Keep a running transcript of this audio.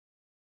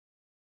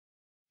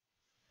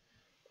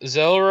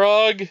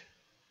Xelrog?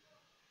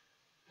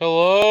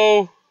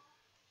 Hello?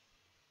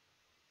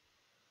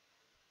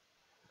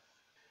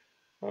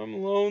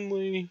 I'm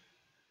lonely.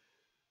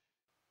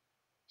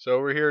 So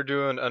we're here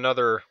doing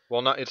another,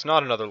 well, it's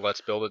not another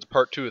Let's Build, it's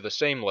part 2 of the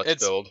same Let's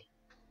Build.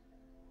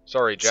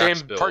 Sorry, JAX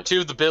Same build. part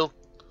 2 of the build.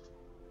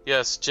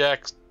 Yes,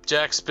 JAX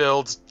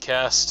build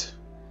cast.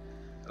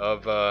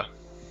 Of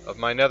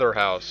my Nether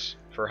house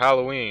for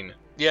Halloween.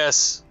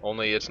 Yes.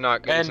 Only it's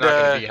not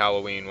gonna be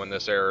Halloween when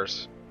this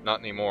airs. Not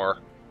anymore.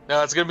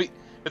 No, it's gonna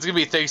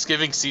be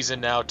Thanksgiving season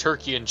now,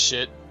 turkey and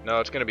shit. No,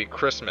 it's gonna be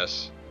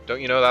Christmas.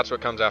 Don't you know that's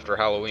what comes after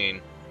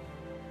Halloween?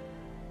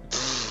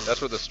 That's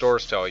what the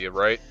stores tell you,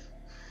 right?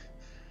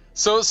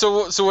 So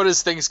what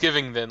is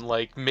Thanksgiving then?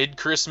 Like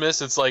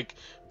mid-Christmas? It's like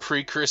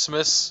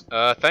pre-Christmas?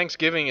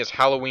 Thanksgiving is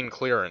Halloween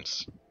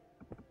clearance.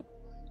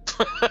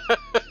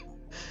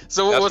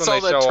 So that's what's when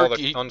all they that sell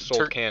turkey? all the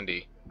unsold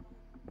candy.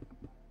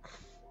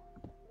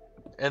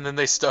 And then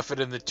they stuff it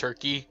in the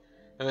turkey,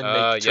 and then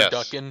make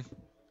turducken.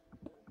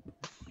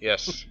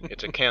 Yes,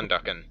 it's a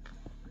canducken.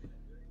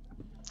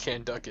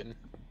 Canducken.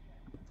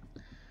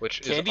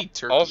 Which Candy is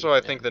turkey, also,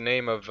 I think, the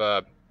name of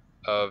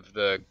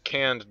the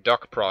canned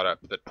duck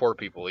product that poor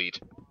people eat.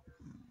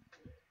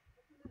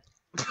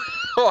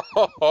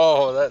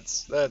 Oh,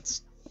 that's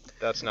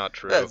not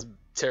true. That's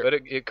terrible.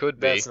 But it could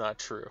be. That's not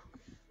true.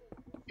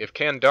 If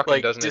canned duckin'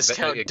 Like, doesn't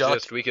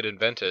exist, we could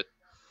invent it.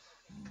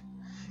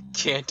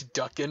 Canned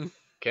duckin'?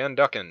 Canned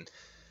duckin'.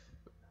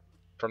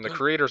 From the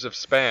creators of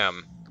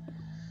Spam.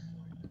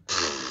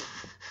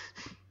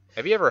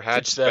 Have you ever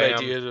had Pitch Spam? that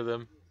idea to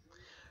them.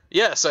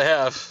 Yes, I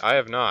have. I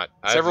have not.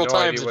 Several times,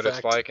 I have no idea what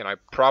it's like, and I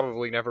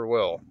probably never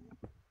will.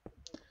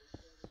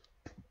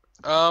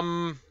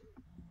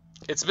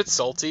 It's a bit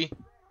salty.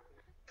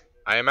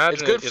 I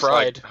imagine it's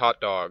fried. Like hot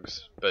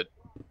dogs, but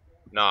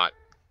not.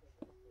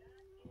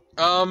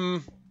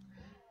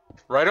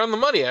 Right on the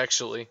money,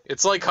 actually.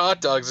 It's like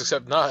hot dogs,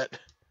 except not.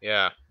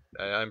 Yeah,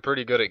 I'm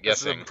pretty good at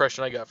guessing. That's the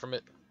impression I got from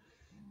it.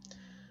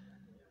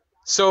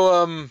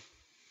 So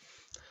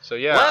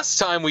yeah. Last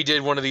time we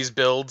did one of these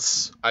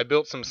builds, I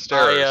built some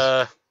stairs.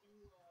 That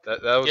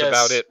was yes,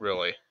 about it,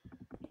 really.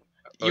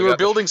 You were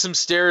building some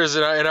stairs,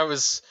 and I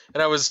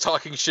was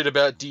talking shit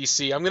about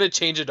DC. I'm gonna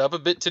change it up a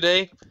bit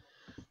today.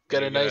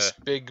 Got a nice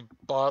big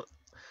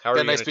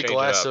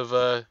glass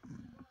of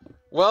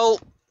Well,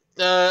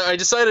 I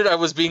decided I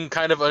was being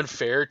kind of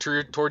unfair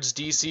towards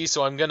DC,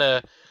 so I'm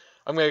gonna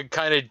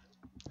kind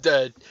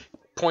of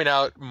point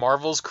out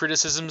Marvel's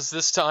criticisms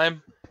this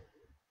time,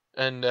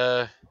 and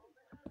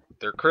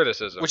their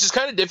criticism, which is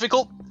kind of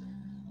difficult.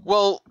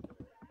 Well,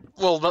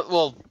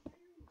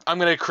 I'm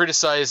gonna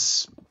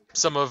criticize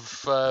some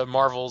of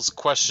Marvel's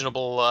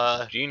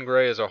questionable. Jean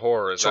Grey is a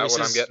whore. Is choices.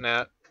 That what I'm getting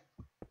at?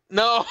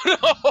 No.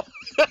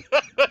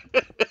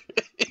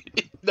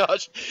 No,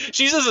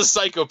 she's just a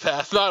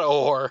psychopath, not a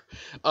whore.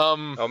 Oh,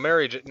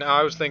 No,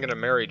 I was thinking of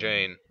Mary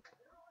Jane.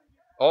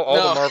 All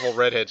the Marvel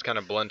redheads kind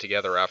of blend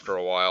together after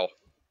a while.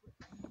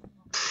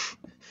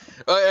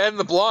 And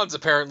the blondes,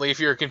 apparently, if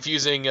you're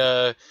confusing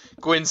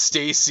Gwen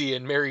Stacy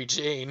and Mary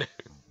Jane.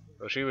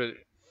 Oh,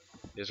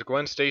 is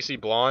Gwen Stacy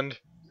blonde?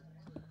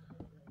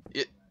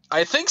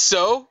 I think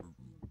so.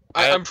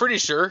 I'm pretty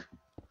sure.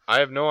 I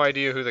have no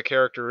idea who the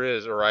character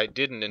is, or I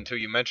didn't until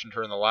you mentioned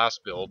her in the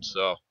last build,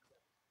 so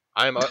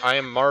I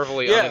am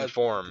marvelly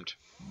uninformed.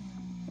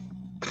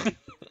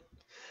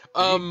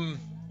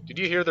 Did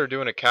you hear they're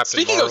doing a Captain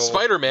Speaking Marvel of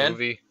Spider-Man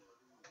movie?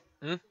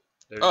 Hmm?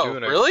 They're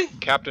doing a really?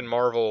 Captain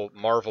Marvel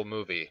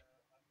movie.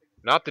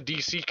 Not the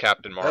DC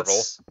Captain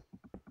Marvel.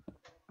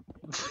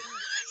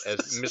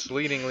 As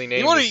misleadingly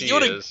named as he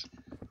is.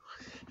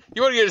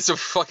 You want to get into some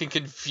fucking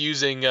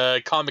confusing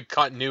comic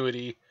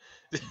continuity.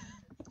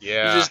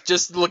 Yeah. You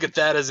just look at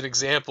that as an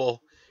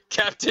example.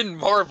 Captain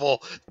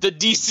Marvel, the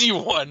DC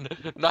one,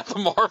 not the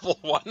Marvel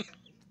one.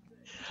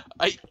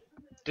 I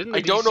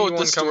don't know what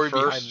the story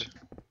behind.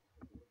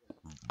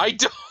 I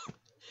don't.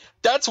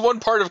 That's one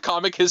part of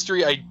comic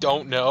history I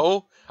don't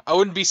know. I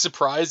wouldn't be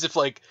surprised if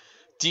like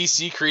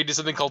DC created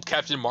something called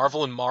Captain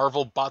Marvel and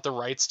Marvel bought the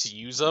rights to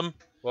use them.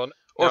 Well,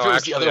 or if it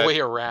was the other way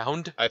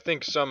around. I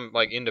think some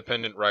like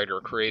independent writer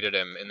created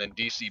him, and then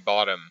DC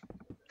bought him,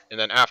 and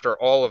then after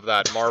all of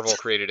that, Marvel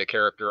created a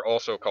character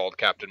also called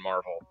Captain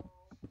Marvel,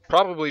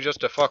 probably just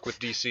to fuck with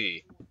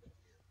DC.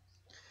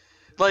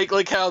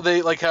 Like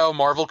how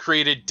Marvel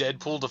created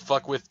Deadpool to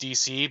fuck with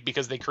DC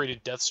because they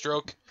created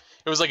Deathstroke.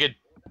 It was like a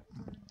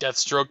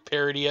Deathstroke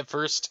parody at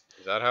first.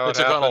 Is that how it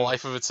took happened? on a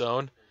life of its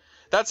own.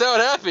 That's how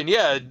it happened.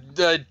 Yeah,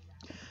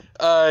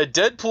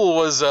 Deadpool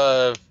was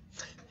a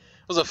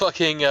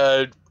fucking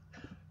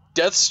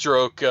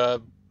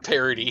Deathstroke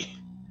parody.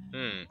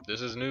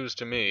 This is news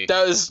to me.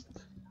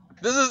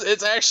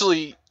 It's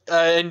actually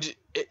and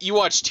you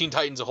watch Teen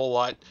Titans a whole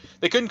lot.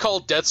 They couldn't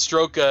call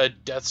Deathstroke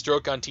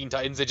Deathstroke on Teen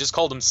Titans. They just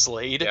called him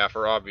Slade. Yeah,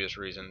 for obvious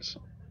reasons.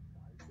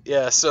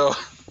 Yeah, so I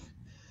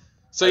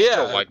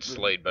still liked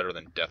Slade better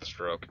than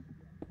Deathstroke.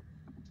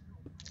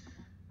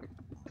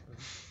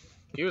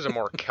 He was a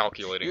more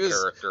calculating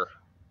character.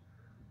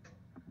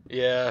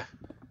 Yeah.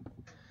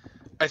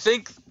 I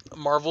think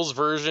Marvel's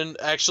version,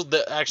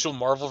 the actual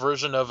Marvel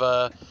version of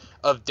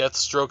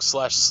Deathstroke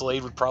 /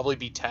 Slade would probably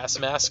be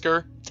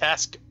Taskmaster,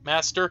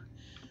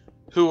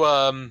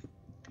 who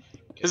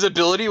his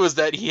ability was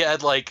that he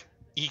had like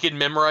he could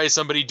memorize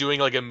somebody doing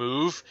like a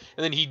move,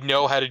 and then he'd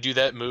know how to do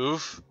that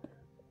move.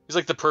 He's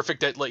like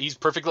he's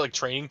perfect at like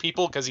training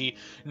people because he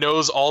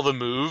knows all the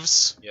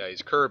moves. Yeah,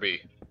 he's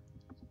Kirby.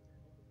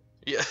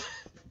 Yeah.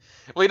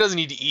 Well, he doesn't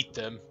need to eat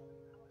them.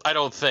 I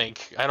don't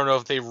think. I don't know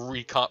if they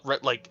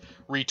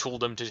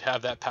retooled him to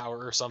have that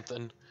power or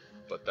something.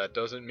 But that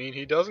doesn't mean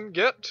he doesn't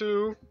get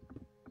to.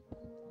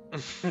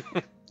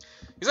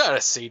 He's not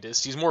a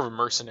sadist. He's more of a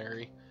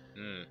mercenary.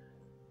 Mm.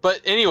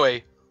 But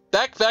anyway,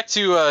 back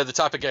to the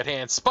topic at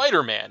hand.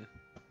 Spider-Man.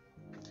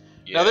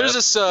 Yes. Now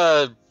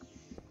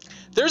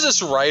there's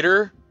this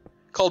writer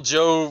called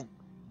Joe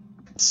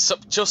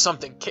Quesada.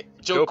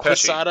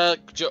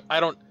 I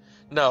don't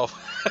know.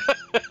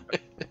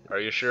 Are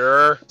you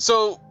sure?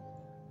 So,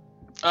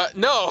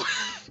 no.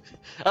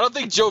 I don't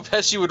think Joe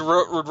Pesci would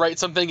write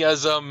something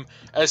as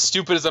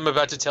stupid as I'm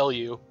about to tell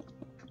you.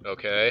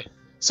 Okay.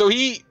 So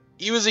he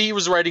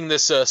was writing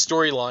this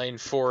storyline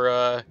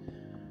for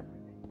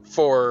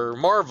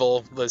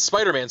Marvel, the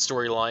Spider-Man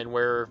storyline,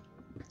 where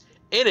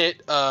in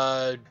it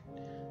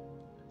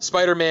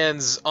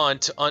Spider-Man's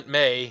Aunt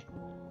May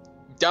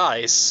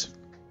dies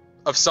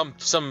of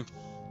some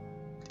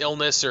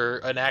illness or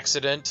an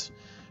accident.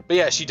 But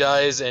yeah, she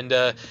dies, and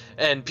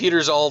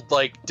Peter's all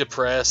like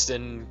depressed,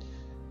 and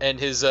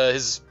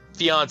his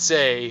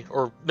fiance,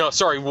 or no,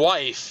 sorry,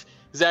 wife,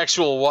 his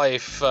actual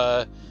wife,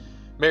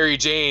 Mary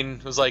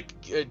Jane, was like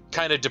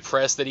kind of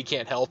depressed that he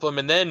can't help him,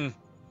 and then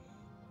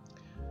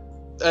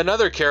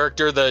another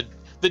character, the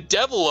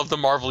devil of the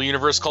Marvel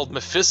universe, called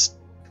Mephisto,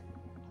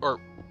 or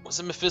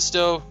was it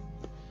Mephisto?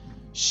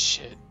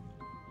 Shit,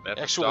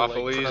 actual like,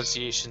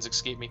 pronunciations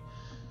escape me.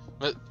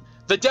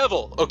 The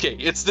devil. Okay,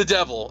 it's the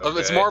devil. Okay.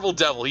 It's Marvel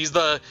Devil. He's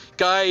the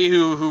guy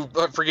who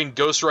freaking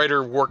Ghost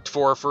Rider worked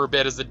for a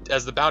bit as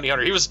the bounty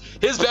hunter. He was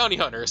his bounty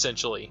hunter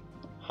essentially.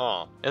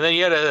 Huh. And then he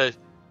had a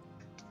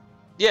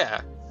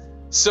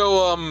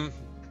So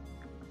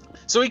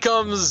he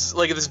comes,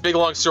 like, this big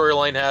long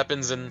storyline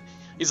happens, and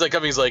he's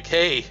like,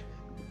 hey,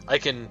 I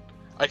can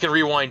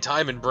rewind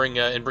time and bring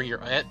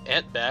your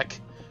aunt back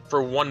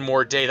for one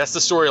more day. That's the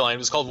storyline. It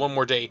was called One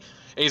More Day.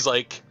 And he's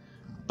like,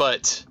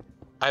 but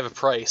I have a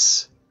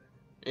price.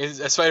 And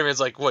Spider-Man's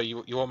like, what,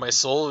 you want my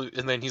soul?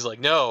 And then he's like,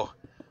 no,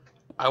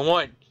 I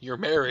want your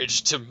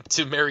marriage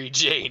to Mary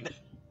Jane.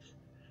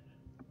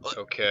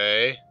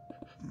 Okay.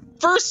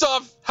 First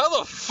off, how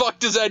the fuck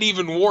does that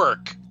even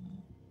work?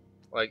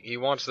 Like, he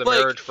wants the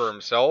marriage for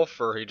himself,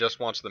 or he just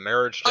wants the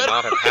marriage to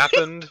not have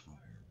happened?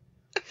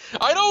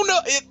 I don't know.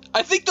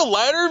 I think the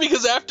latter,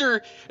 because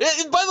after...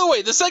 And by the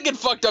way, the second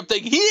fucked up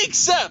thing, he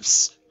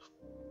accepts.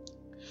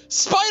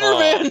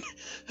 Spider-Man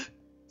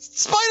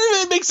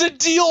makes a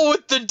deal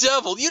with the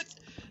devil.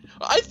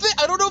 I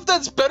don't know if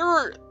that's better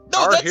or...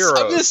 No, I'm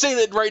gonna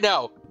say that right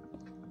now.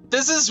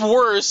 This is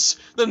worse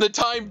than the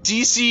time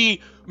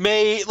DC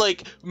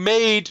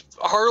made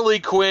Harley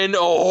Quinn a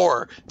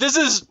whore. This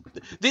is...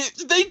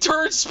 They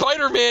turned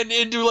Spider-Man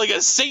into, like,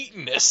 a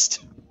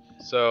Satanist.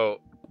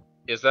 So,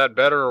 is that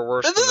better or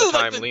worse than the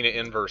time Lena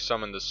Inverse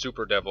summoned the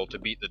Super Devil to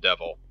beat the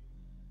devil?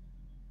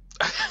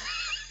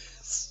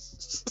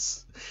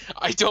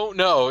 I don't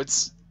know.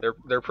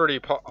 They're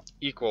pretty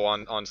equal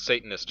on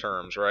Satanist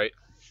terms, right?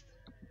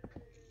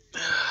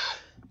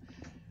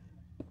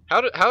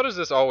 How does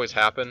this always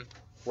happen?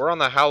 We're on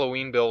the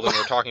Halloween build and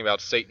we're talking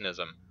about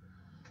Satanism.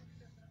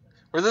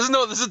 This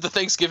is the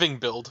Thanksgiving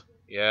build.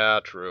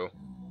 Yeah, true.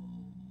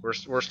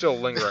 We're still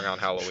lingering on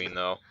Halloween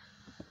though.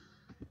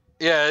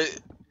 Yeah.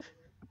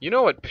 You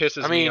know what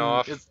pisses me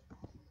off?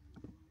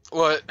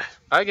 What?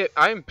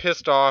 I'm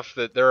pissed off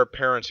that there are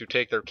parents who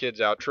take their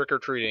kids out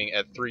trick-or-treating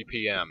at 3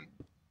 p.m.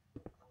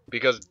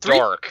 Because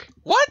dark.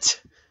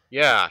 What?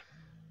 Yeah.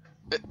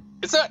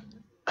 It's not...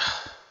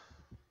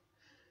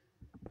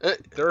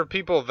 there are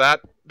people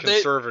that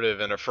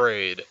conservative and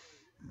afraid.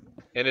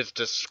 And it's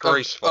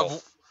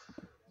disgraceful.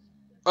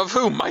 Of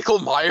who? Michael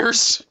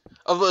Myers?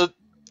 Of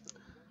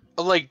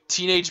like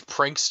teenage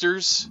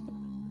pranksters?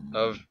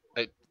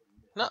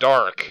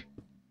 Dark.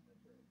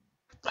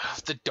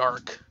 The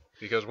dark.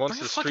 Because once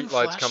the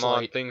streetlights come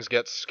on, things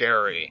get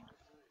scary.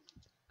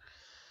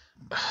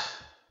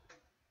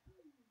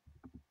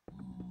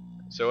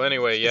 So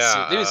anyway,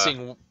 yeah.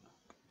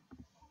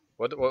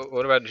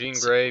 What about Jean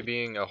Grey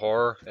being a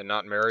whore and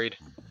not married?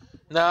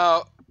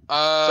 No.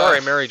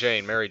 Sorry, Mary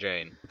Jane.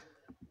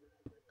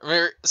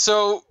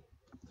 So,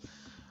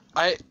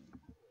 I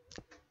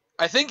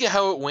think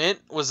how it went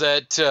was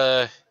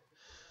that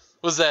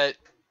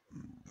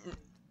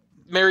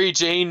Mary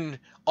Jane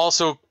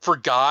also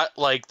forgot,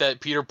 like, that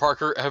Peter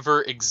Parker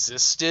ever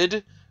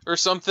existed or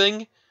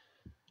something.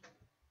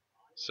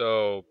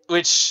 So,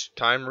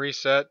 time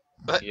reset.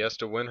 He has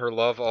to win her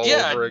love all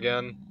over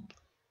again.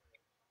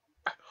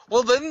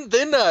 Well, then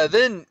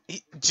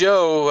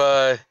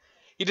Joe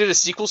he did a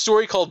sequel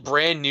story called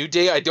Brand New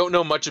Day. I don't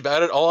know much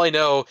about it. All I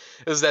know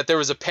is that there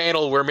was a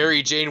panel where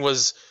Mary Jane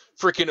was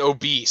freaking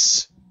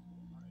obese.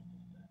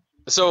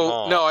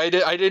 So no, I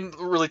didn't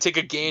really take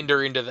a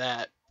gander into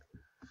that.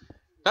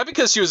 Not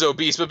because she was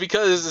obese, but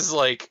because it's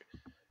like,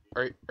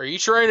 are you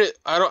trying to?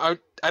 I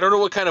don't know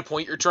what kind of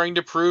point you're trying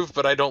to prove,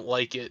 but I don't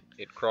like it.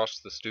 It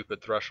crossed the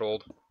stupid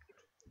threshold.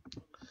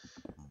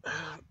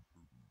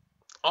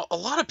 A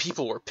lot of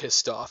people were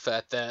pissed off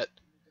at that.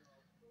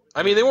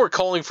 I mean, they were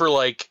calling for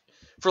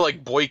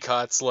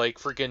boycotts, like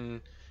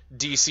freaking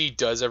DC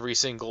does every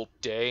single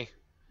day.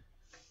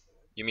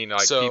 You mean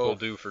like people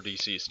do for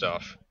DC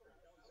stuff?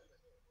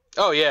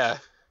 Oh yeah.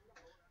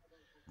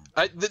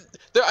 Let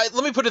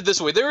me put it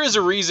this way: there is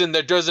a reason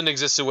there doesn't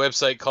exist a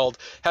website called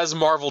 "Has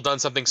Marvel Done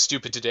Something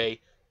Stupid Today?"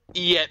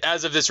 Yet,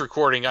 as of this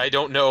recording, I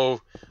don't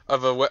know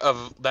of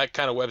that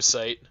kind of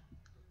website.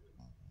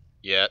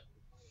 Yet.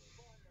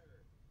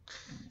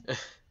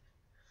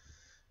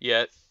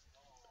 Yet.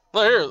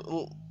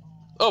 Oh,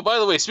 by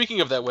the way,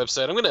 speaking of that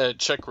website, I'm gonna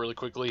check really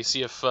quickly,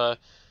 see if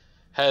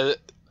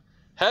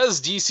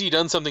has DC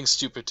done something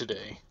stupid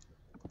today.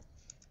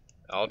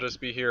 I'll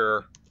just be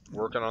here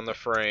working on the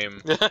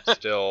frame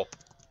still.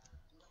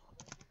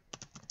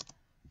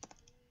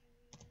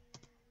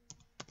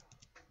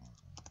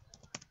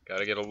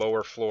 Gotta get a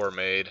lower floor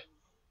made.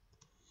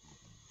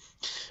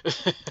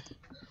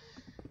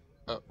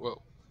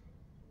 Whoa.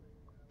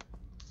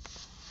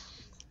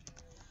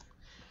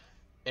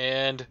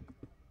 And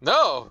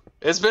no,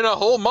 it's been a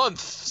whole month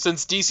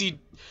since DC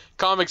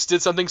Comics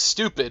did something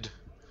stupid.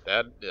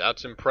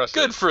 That's impressive.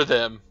 Good for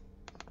them.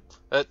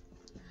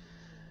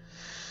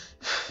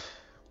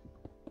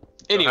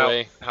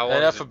 Anyway, so how long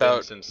enough has it about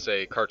been since,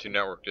 say, Cartoon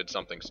Network did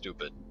something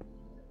stupid?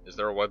 Is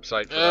there a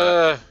website for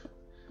that?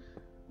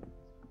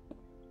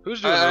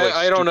 Who's doing really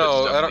stupid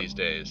stuff these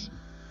days?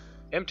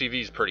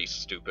 MTV's pretty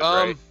stupid,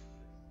 right?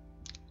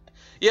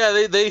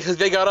 Yeah,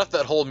 they got off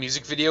that whole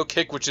music video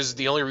kick, which is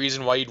the only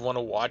reason why you'd want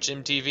to watch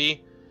MTV.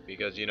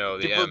 Because the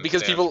M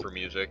stands for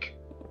music.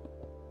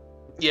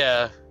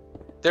 Yeah,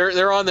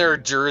 they're on their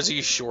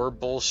Jersey Shore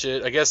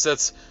bullshit. I guess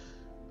that's.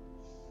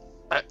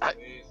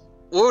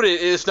 What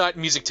it's not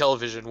music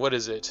television. What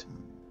is it?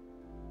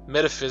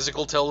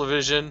 Metaphysical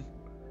television.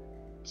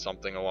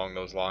 Something along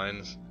those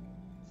lines.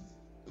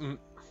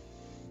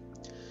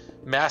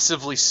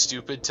 Massively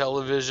stupid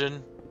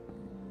television.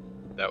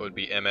 That would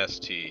be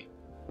MST.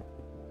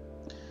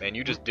 Man,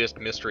 you just dissed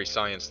Mystery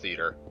Science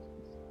Theater.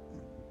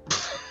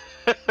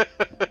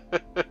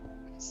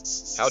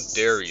 How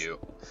dare you?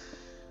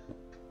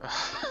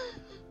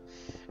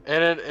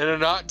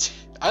 And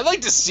I'd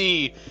like to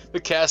see the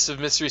cast of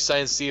Mystery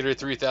Science Theater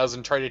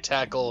 3000 try to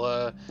tackle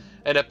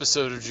an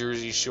episode of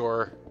Jersey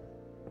Shore.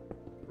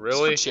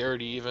 Really? Just for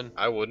charity, even.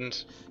 I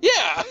wouldn't.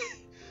 Yeah!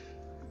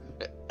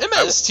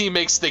 MST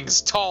makes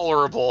things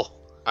tolerable.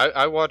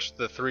 I watched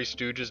the Three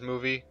Stooges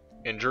movie,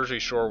 and Jersey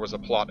Shore was a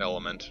plot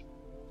element.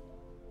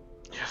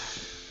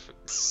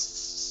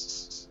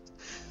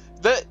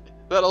 That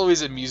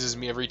always amuses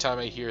me every time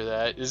I hear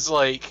that. It's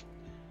like,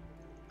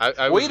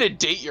 way to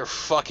date your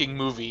fucking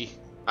movie.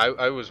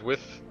 I was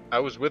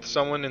with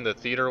someone in the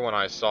theater when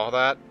I saw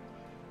that,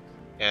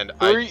 and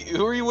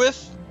who are you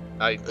with?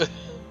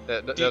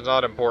 That's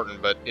not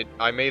important, but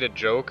I made a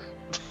joke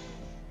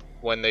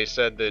when they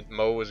said that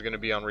Mo was going to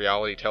be on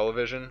reality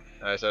television.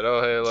 And I said,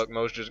 "Oh hey, look,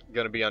 Mo's just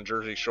going to be on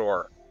Jersey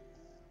Shore,"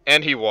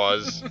 and he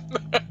was.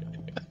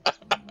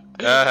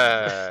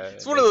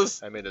 It's one of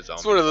those. I made a zombie.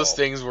 It's one of those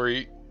things where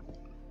you.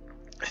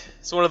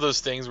 It's one of those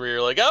things where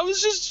you're like, I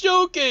was just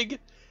joking.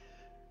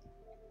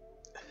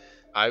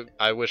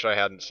 I wish I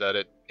hadn't said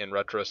it in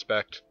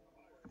retrospect.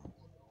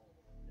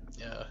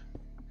 Yeah.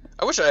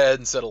 I wish I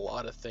hadn't said a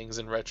lot of things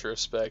in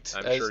retrospect.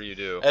 I'm sure you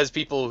do. As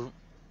people who...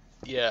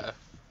 Yeah.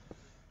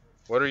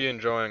 What are you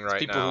enjoying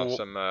right now?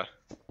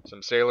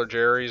 Some Sailor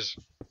Jerry's?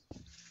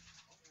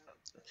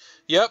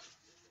 Yep.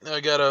 I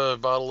got a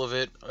bottle of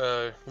it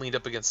leaned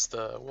up against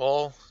the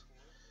wall.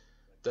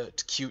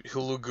 That cute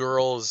Hulu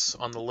girl is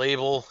on the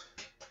label.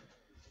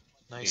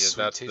 Nice,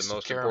 because that's the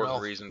most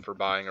important reason for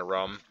buying a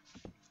rum.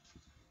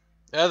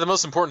 Yeah, the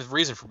most important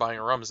reason for buying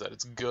a rum is that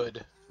it's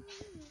good.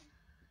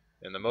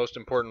 And the most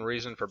important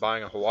reason for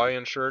buying a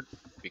Hawaiian shirt,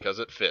 because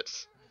it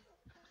fits.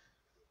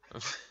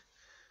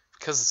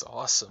 Because it's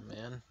awesome,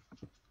 man.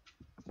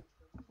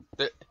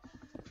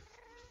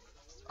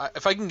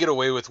 If I can get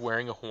away with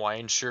wearing a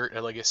Hawaiian shirt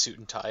at like a suit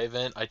and tie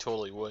event, I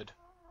totally would.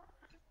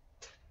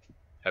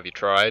 Have you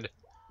tried?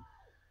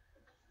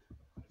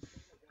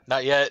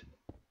 Not yet.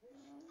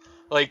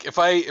 Like, if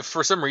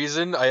for some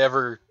reason I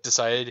ever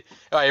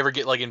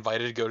get like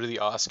invited to go to the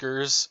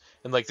Oscars,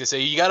 and like they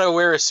say you gotta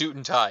wear a suit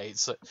and tie,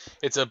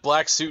 it's a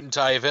black suit and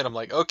tie event, I'm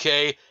like,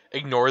 okay,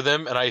 ignore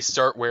them, and I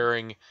start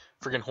wearing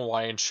freaking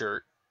Hawaiian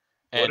shirt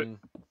and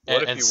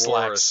what if and you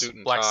slacks, wore a suit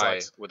and black tie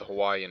slacks. with a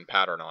Hawaiian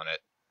pattern on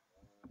it?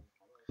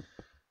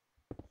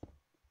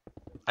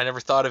 I never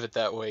thought of it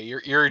that way.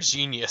 You're a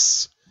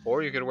genius.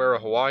 Or you could wear a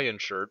Hawaiian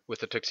shirt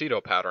with a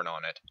tuxedo pattern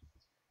on it.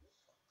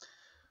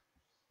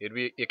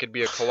 It could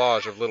be a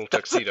collage of little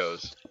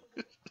tuxedos.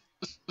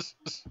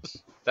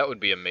 That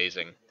would be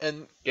amazing.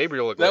 And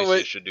Gabriel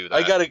Iglesias should do that.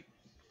 I gotta.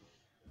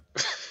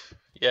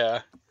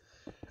 Yeah.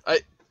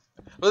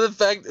 But the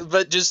fact,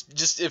 but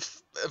just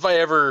if I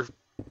ever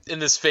in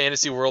this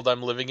fantasy world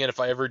I'm living in, if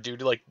I ever do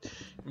to like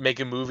make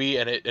a movie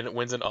and it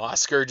wins an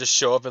Oscar, just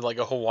show up in like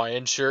a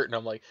Hawaiian shirt and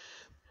I'm like,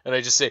 and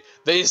I just say,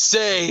 they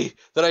say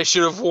that I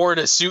should have worn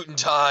a suit and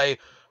tie,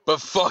 but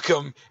fuck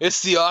them,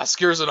 it's the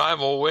Oscars and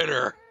I'm a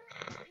winner.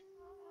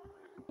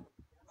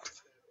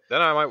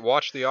 Then I might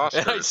watch the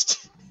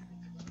Oscars.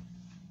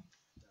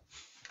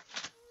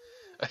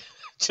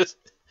 just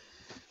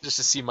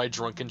to see my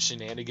drunken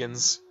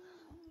shenanigans.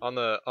 On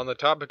the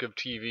topic of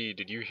TV,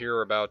 did you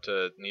hear about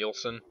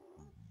Nielsen?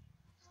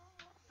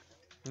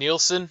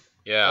 Nielsen?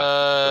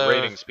 Yeah, the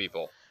ratings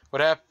people.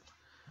 What happened?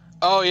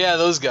 Oh yeah,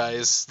 those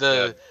guys.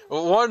 The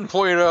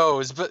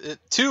 1.0 is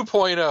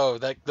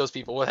 2.0. Those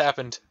people. What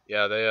happened?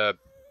 Yeah,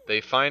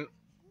 they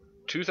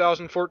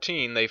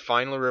 2014 they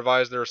finally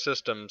revised their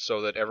system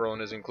so that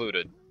everyone is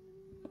included,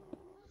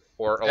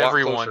 or a lot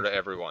closer to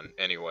everyone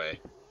anyway.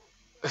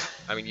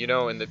 I mean,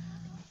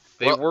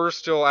 they were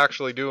still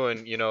actually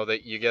doing,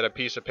 that you get a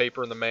piece of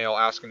paper in the mail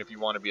asking if you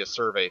want to be a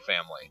survey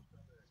family.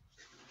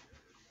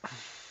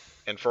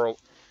 And for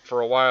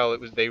a while,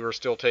 they were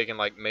still taking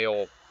like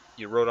mail.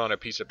 You wrote on a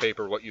piece of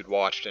paper what you'd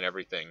watched and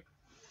everything.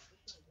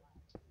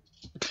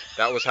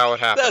 That was how it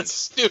happened. That's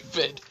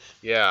stupid.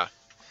 Yeah,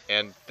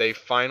 and they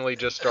finally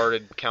just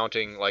started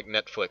counting like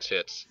Netflix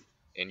hits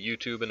and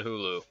YouTube and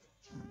Hulu.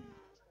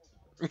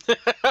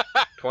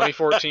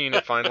 2014,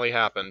 it finally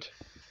happened.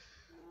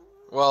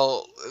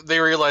 Well, they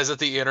realized that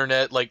the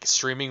internet, like,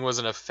 streaming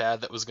wasn't a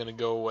fad that was going to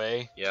go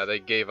away. Yeah, they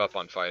gave up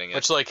on fighting it.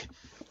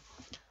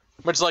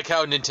 Much like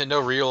how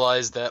Nintendo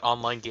realized that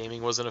online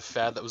gaming wasn't a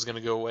fad that was going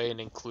to go away and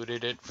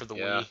included it for the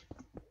Wii.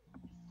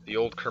 The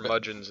old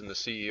curmudgeons in the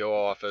CEO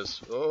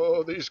office.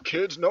 Oh, these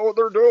kids know what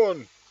they're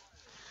doing.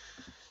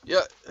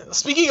 Yeah,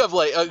 speaking of,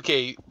 like,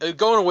 okay,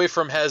 going away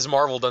from has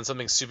Marvel done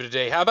something stupid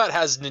today, how about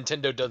has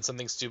Nintendo done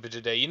something stupid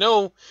today? You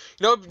know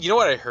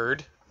what I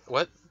heard?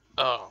 What?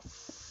 Oh,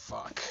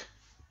 fuck.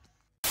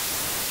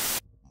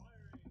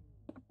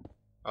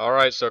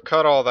 Alright, so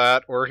cut all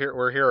that. We're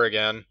here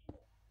again.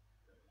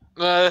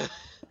 Our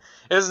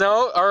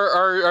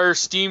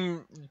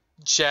Steam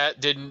chat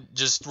didn't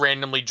just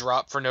randomly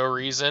drop for no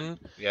reason.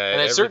 Yeah,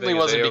 and it certainly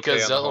wasn't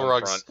because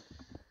Xelrog's.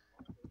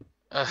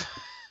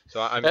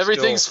 So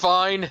everything's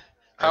fine.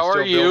 How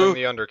are you? I'm still building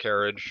the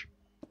undercarriage.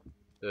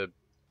 The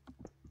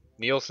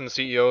Nielsen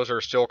CEOs are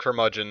still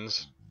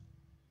curmudgeons.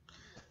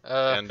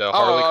 And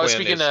Harley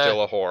Quinn is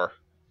still a whore.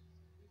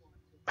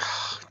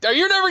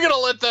 You're never gonna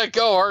let that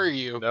go, are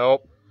you?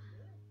 Nope.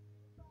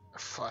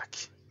 Fuck.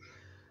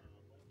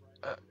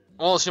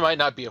 Well, she might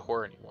not be a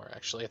whore anymore.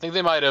 Actually, I think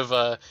they might have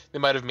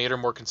made her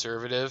more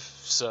conservative.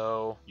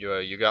 So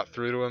you got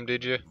through to them,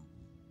 did you?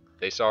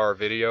 They saw our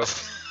video.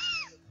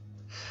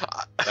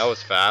 That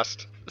was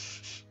fast.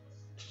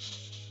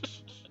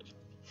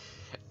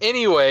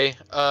 Anyway,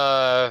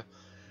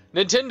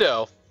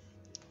 Nintendo.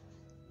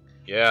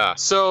 Yeah.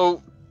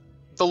 So,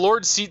 the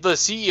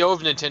CEO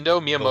of Nintendo,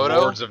 Miyamoto. The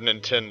Lords of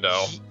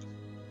Nintendo.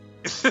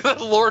 The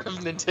Lord of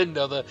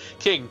Nintendo, the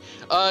king.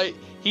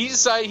 He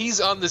decided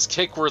he's on this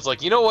kick where it's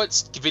like, you know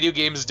what video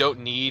games don't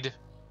need?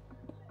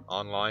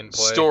 Online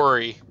play?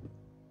 Story.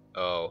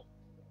 Oh.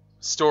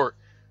 Story.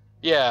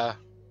 Yeah.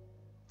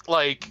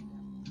 Like,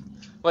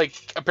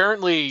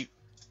 apparently,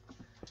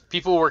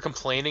 people were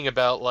complaining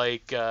about,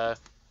 like how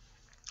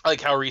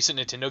recent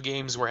Nintendo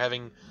games were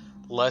having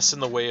less in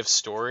the way of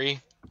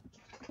story.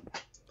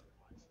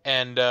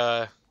 And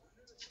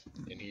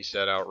he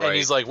said outright. And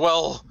he's like,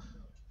 well,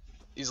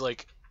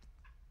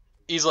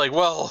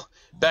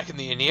 back in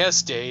the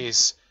NES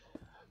days,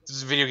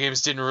 video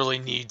games didn't really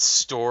need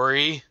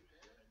story.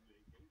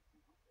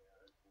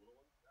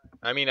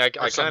 I mean, I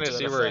kind of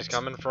see where he's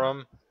coming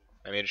from.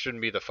 I mean, it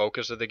shouldn't be the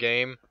focus of the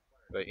game,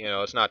 but,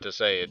 it's not to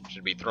say it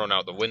should be thrown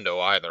out the window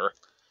either.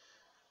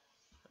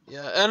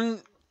 Yeah,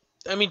 and,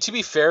 I mean, to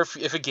be fair,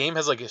 if a game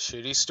has, like, a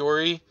shitty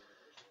story,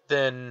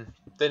 then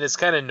it's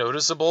kind of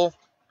noticeable,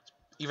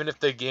 even if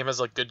the game has,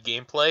 like, good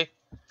gameplay.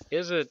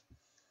 Is it?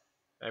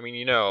 I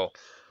mean,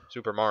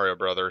 Super Mario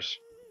Brothers.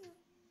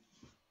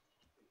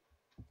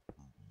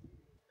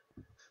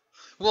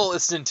 Well,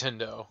 it's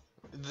Nintendo.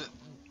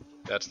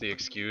 That's the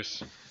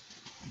excuse.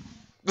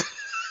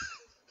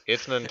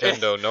 It's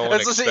Nintendo. No one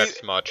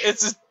expects much.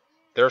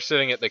 They're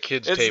sitting at the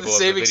kids' table of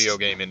the video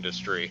game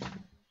industry.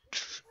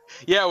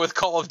 Yeah, with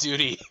Call of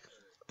Duty.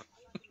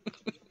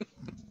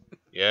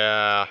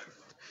 Yeah.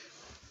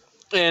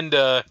 And,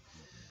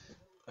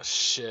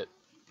 shit.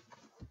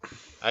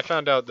 I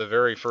found out the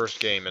very first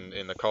game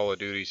in the Call of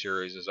Duty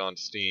series is on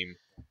Steam.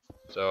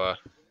 So,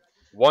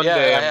 one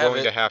day I'm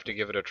going to have to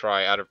give it a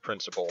try out of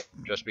principle,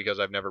 just because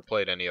I've never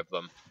played any of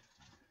them.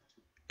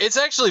 It's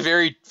actually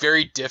very,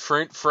 very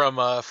different from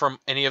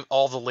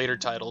all the later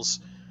titles.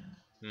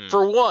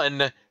 For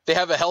one, they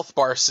have a health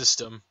bar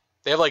system.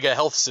 They have like a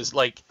health system,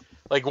 like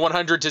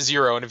 100 to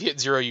 0, and if you hit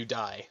 0, you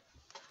die.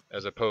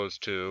 As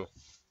opposed to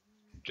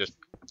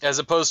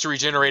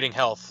regenerating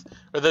health,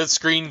 or the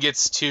screen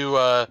gets too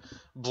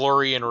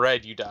blurry and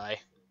red, you die.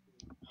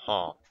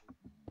 Huh.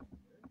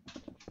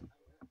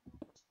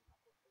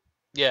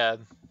 Yeah.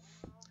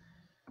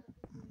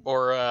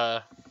 Or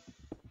I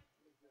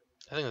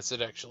think that's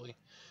it actually.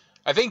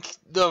 I think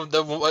the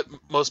what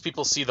most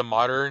people see the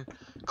modern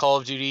Call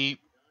of Duty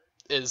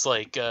is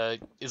like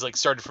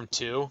started from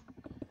 2.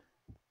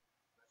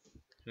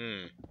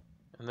 Hmm.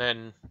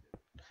 And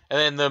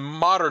then the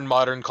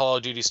modern Call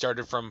of Duty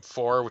started from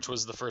 4, which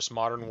was the first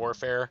Modern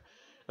Warfare.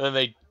 And then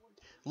they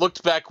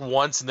looked back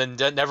once and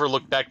then never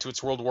looked back to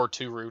its World War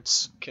II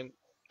roots. Can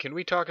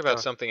we talk about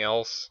something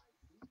else?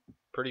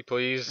 Pretty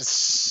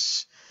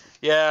please.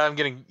 Yeah, I'm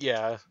getting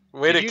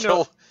Way Did to you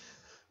kill.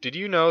 Did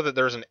you know that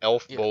there's an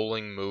elf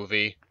bowling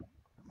movie?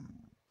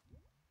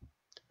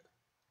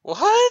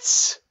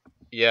 What?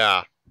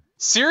 Yeah.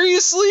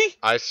 Seriously?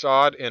 I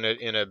saw it in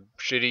a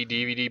shitty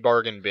DVD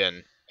bargain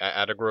bin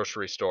at a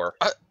grocery store.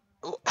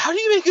 How do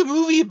you make a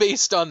movie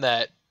based on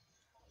that?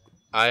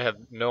 I have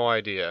no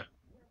idea,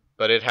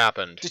 but it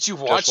happened. Did you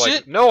watch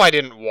it? No, I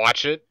didn't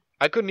watch it.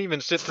 I couldn't even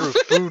sit through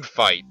Food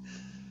Fight.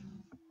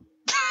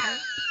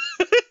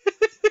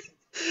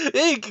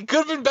 Hey, it could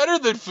have been better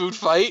than Food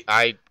Fight.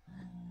 I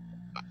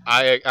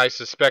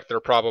suspect they're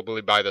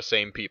probably by the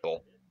same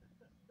people.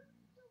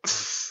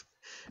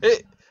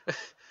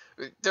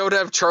 They would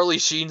have Charlie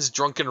Sheen's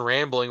drunken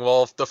rambling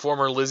while the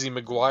former Lizzie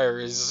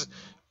McGuire is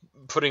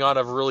putting on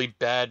a really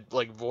bad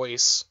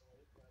voice.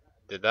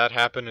 Did that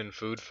happen in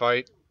Food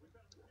Fight?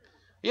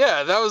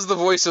 Yeah, that was the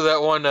voice of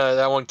that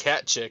one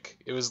cat chick.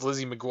 It was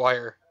Lizzie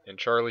McGuire. And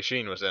Charlie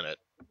Sheen was in it.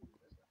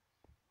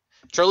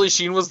 Charlie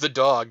Sheen was the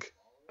dog.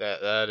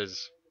 That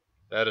is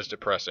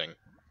depressing.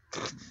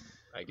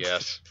 I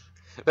guess.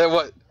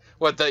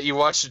 That you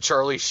watched a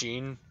Charlie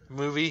Sheen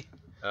movie?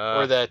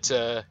 Or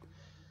that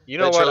you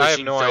know what? I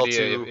have no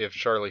idea if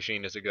Charlie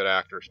Sheen is a good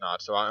actor or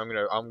not. So I'm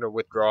gonna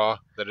withdraw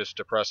that it's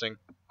depressing.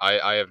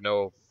 I have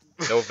no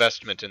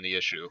vestment in the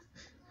issue.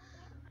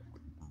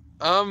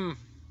 I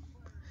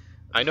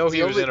know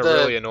he was in a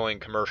really annoying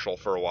commercial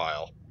for a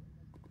while.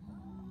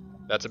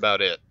 That's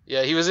about it.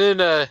 Yeah, he was in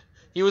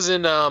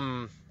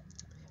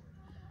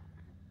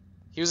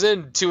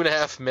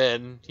 2.5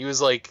 Men. He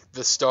was like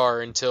the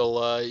star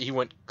until he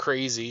went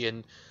crazy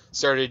and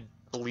started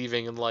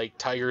believing in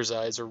Tiger's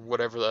Eyes or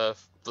whatever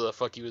the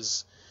fuck he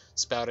was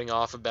spouting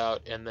off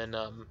about, and then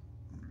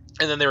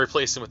they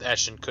replaced him with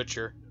Ashton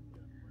Kutcher.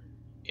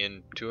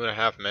 In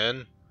 2.5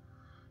 Men?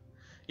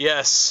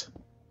 Yes.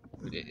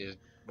 Did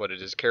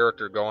his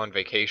character go on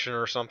vacation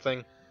or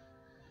something?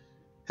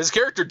 His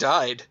character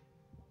died.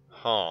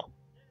 Huh.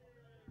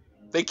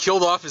 They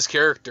killed off his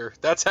character.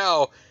 That's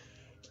how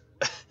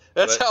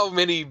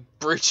many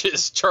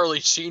bridges Charlie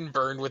Sheen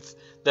burned with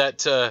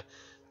that.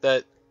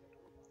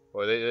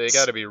 Well, they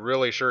got to be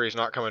really sure he's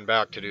not coming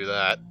back to do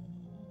that.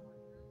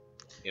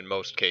 In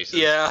most cases.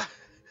 Yeah,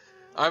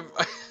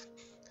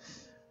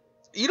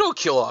 You don't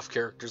kill off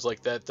characters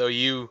like that, though.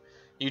 You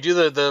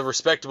do the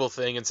respectable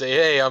thing and say,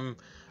 "Hey,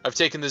 I've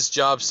taken this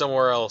job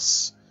somewhere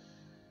else.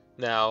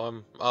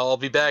 Now I'll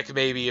be back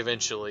maybe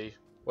eventually."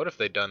 What if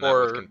they'd done that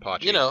with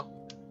Kenpachi? You know.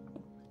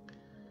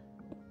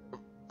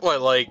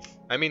 What,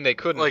 I mean, they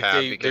couldn't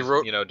have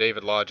because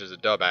David Lodge is a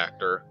dub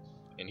actor,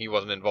 and he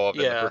wasn't involved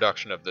in the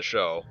production of the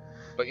show.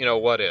 But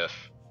what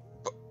if?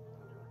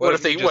 What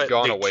if they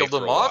killed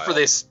him off, or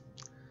they?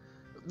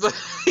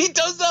 He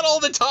does that all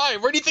the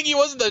time. Where do you think he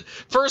was in the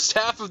first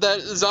half of that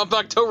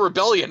Zombocto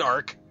Rebellion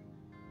arc?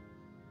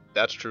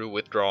 That's true.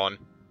 Withdrawn.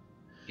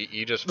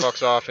 He just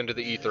fucks off into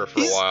the ether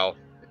for a while,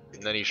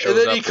 and then he shows up.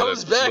 And then he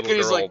comes back and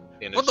he's like,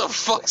 "What the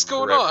fuck's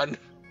going on?"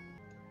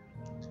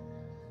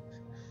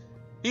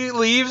 He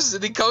leaves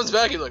and he comes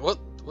back and he's like, "What?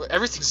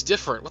 Everything's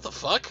different. What the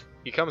fuck?"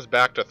 He comes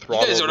back to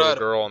throttle a little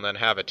girl and then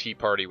have a tea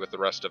party with the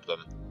rest of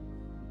them.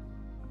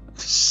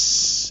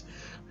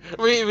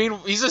 I mean,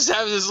 he's just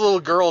having this little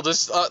girl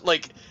just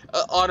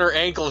on her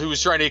ankle who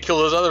was trying to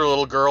kill this other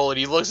little girl, and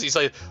he's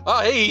like,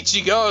 "Oh, hey,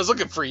 Ichigo, I was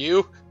looking for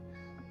you.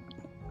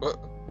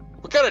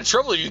 What kind of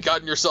trouble have you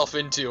gotten yourself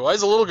into? Why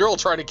is a little girl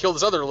trying to kill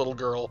this other little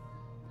girl?"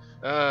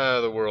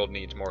 The world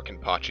needs more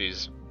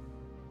Kenpachis.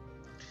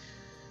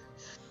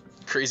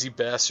 Crazy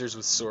bastards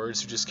with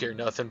swords who just care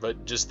nothing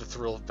but just the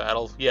thrill of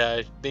battle.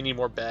 Yeah, they need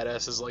more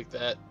badasses like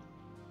that.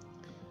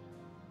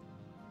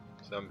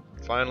 So I'm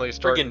finally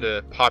starting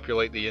to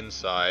populate the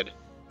inside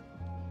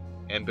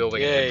and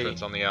building an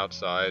entrance on the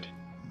outside.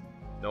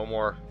 No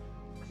more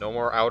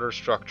outer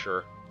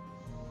structure.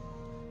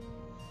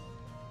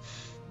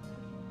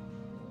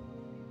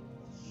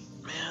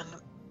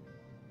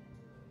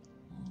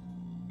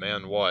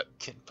 Man, what?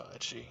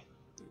 Kenpachi.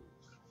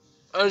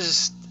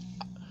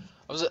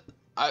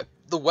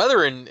 The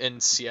weather in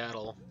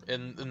Seattle,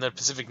 in the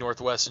Pacific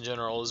Northwest in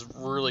general, is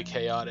really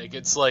chaotic.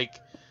 It's like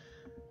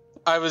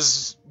I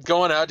was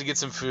going out to get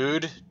some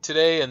food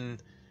today, and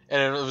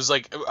it was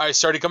like I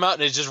started to come out,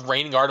 and it's just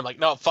raining hard. I'm like,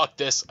 no, fuck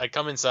this. I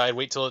come inside,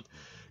 wait till it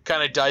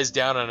kind of dies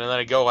down, and then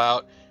I go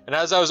out. And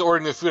as I was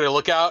ordering the food, I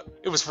look out,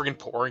 it was freaking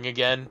pouring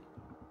again.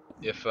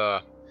 If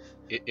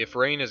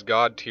rain is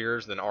God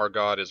tears, then our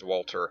God is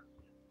Walter.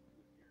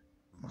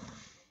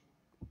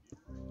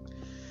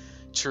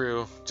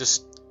 True.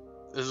 Just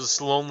there's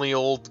this lonely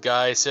old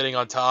guy sitting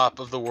on top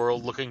of the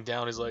world looking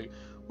down. He's like,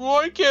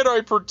 why can't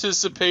I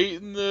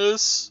participate in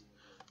this?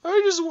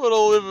 I just want to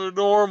live a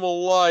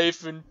normal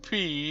life in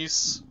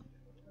peace.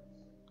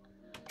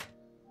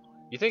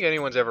 You think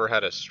anyone's ever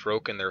had a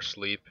stroke in their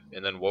sleep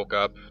and then woke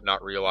up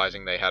not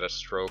realizing they had a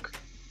stroke?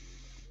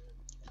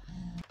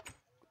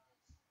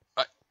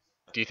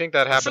 Do you think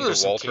that happened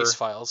to Walter? Some case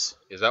files.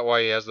 Is that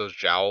why he has those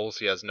jowls?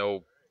 He has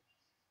no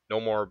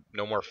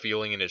more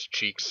feeling in his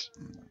cheeks.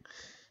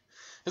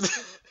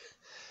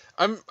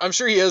 I'm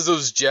sure he has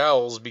those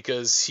jowls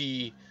because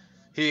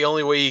the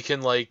only way he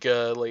can like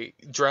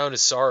drown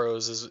his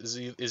sorrows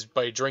is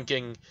by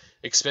drinking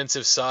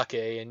expensive sake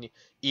and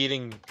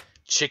eating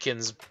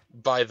chickens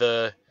by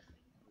the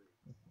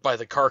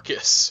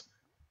carcass.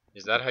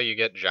 Is that how you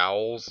get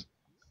jowls?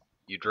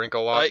 You drink a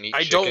lot and eat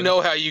chicken?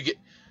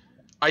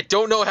 I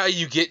don't know how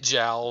you get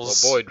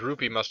jowls. Well, boy,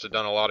 Droopy must have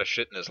done a lot of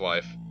shit in his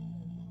life.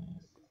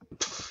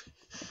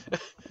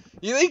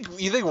 You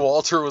think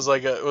Walter was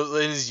like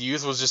in his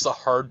youth was just a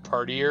hard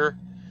partier,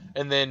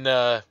 and then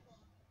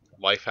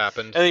life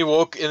happened, and he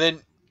woke,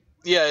 and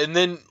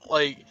then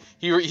like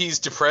he's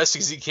depressed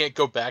because he can't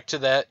go back to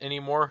that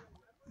anymore.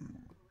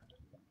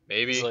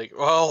 Maybe. He's like,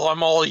 well,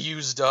 I'm all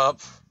used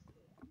up.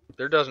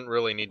 There doesn't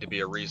really need to be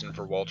a reason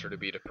for Walter to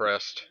be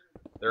depressed.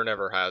 There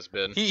never has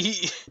been.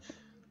 He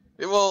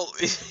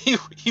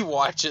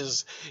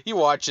watches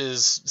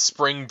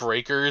Spring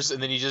Breakers,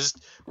 and then he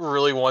just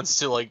really wants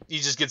to he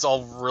just gets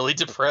all really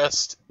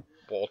depressed.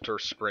 Walter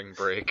Spring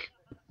Break.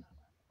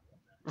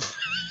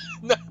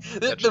 No,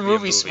 the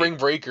movie Spring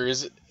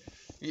Breakers.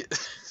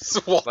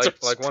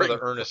 like one of the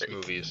Ernest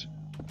movies.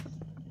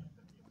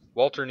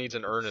 Walter needs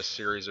an Ernest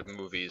series of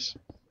movies.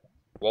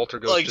 Walter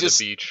goes to the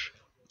beach.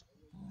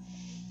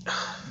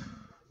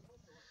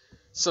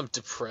 Some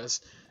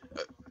depressed.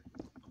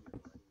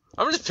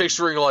 I'm just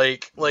picturing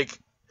like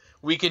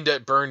Weekend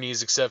at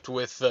Bernie's, except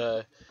with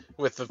a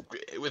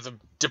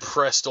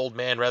depressed old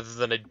man rather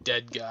than a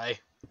dead guy.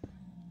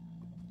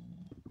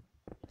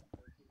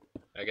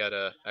 I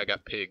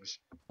got pigs.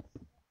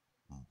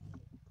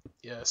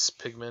 Yes,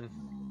 pigmen.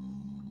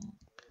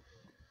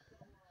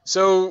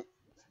 So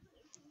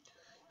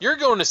you're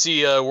going to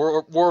see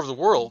War of the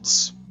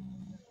Worlds.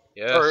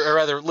 Yes. Or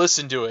rather,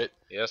 listen to it.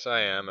 Yes,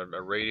 I am.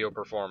 A radio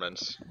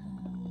performance.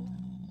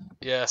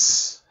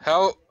 Yes.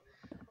 How...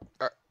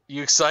 Are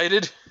you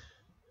excited?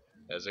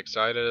 As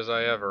excited as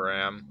I ever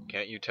am.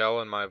 Can't you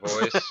tell in my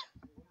voice?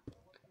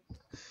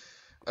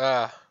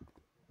 A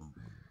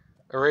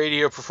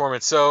radio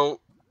performance.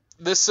 So,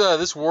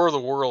 this War of the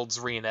Worlds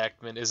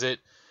reenactment, is it,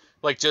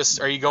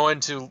 are you going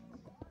to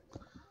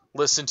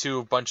listen to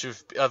a bunch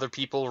of other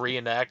people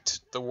reenact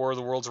the War of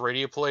the Worlds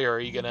radio play, or are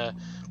you gonna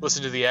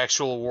listen to the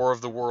actual War of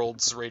the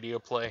Worlds radio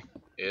play?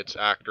 It's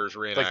actors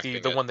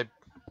reenacting the one that...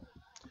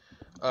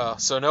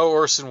 so no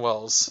Orson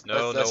Welles.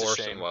 No, that's no a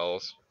Orson shame.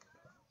 Welles.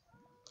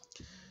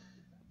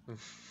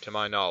 To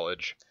my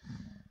knowledge.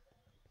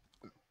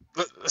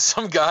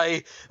 Some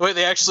guy... Wait,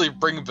 they actually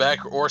bring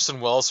back Orson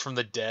Welles from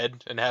the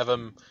dead and have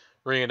him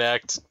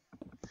reenact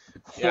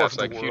War of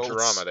the like Worlds.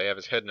 Futurama. They have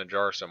his head in a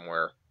jar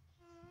somewhere.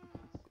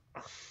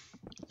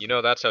 You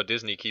know that's how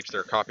Disney keeps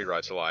their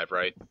copyrights alive,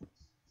 right?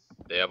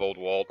 They have old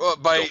Walt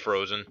still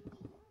frozen.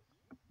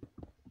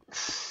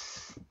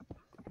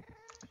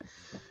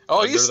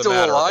 Oh, he's still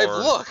alive,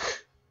 look!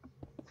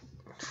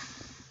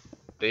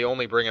 They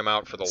only bring him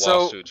out for the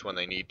lawsuits when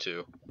they need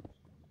to.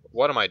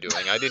 What am I doing?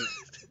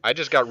 I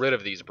just got rid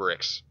of these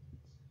bricks.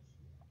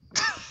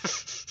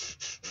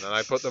 And then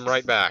I put them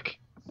right back.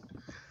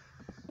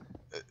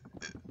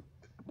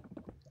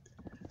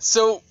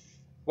 So...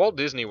 Walt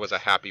Disney was a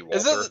happy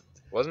Walter,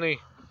 wasn't he?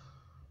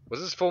 Was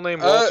his full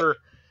name Walter?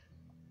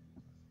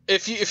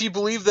 If you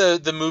believe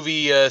the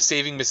movie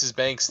Saving Mrs.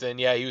 Banks, then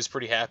yeah, he was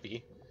pretty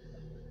happy.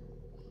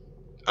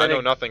 I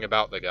know nothing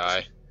about the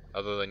guy,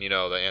 other than,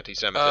 the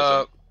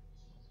anti-Semitism.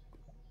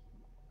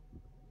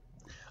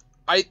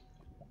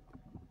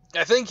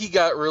 I think he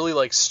got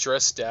really,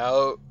 stressed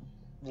out,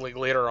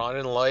 later on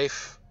in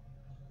life.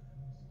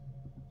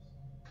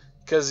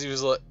 Because he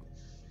was, all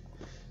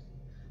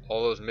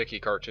those Mickey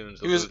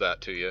cartoons will do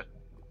that to you.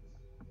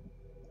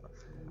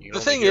 The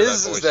thing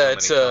is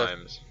that... So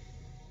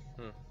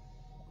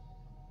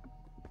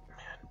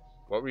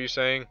what were you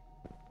saying?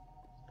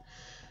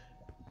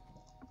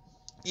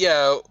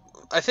 Yeah,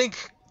 I think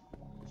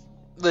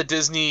the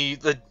Disney...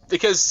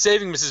 because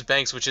Saving Mrs.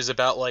 Banks, which is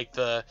about,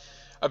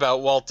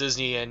 about Walt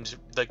Disney and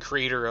the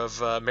creator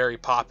of Mary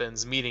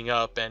Poppins meeting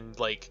up and,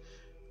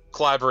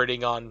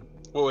 collaborating on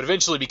what would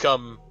eventually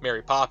become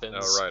Mary Poppins.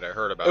 Oh, right, I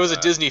heard about that. It was a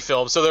Disney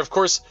film, so they're, of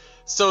course...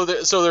 So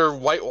they're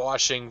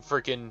whitewashing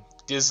freaking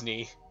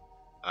Disney.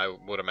 I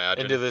would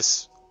imagine.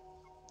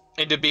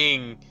 Into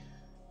being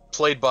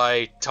played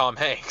by Tom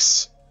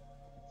Hanks.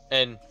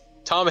 And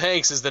Tom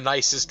Hanks is the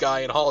nicest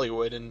guy in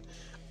Hollywood, and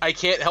I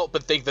can't help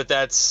but think that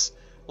that's,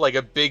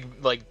 a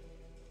big, But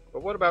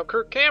what about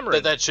Kirk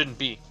Cameron? That shouldn't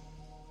be.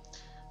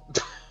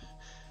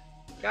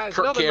 Guys,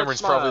 Kirk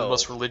Cameron's probably the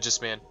most religious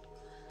man.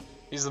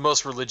 He's the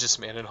most religious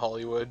man in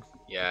Hollywood.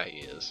 Yeah, he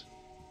is.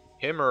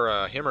 Him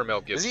or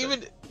Mel Gibson? Is he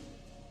even?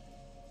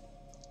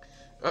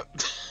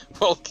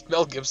 Well,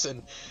 Mel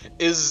Gibson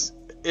is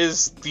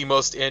the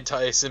most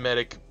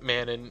anti-Semitic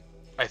man in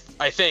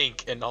I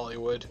think in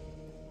Hollywood.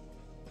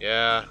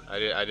 Yeah, I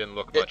didn't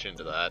look much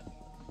into that.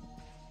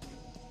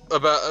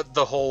 About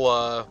the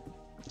whole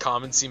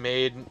comments he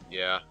made.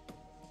 Yeah.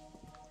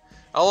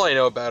 All I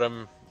know about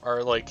him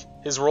are like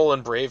his role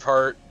in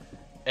Braveheart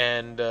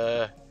and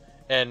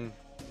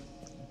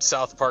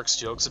South Park's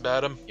jokes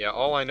about him. Yeah,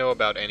 all I know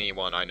about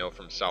anyone I know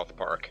from South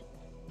Park.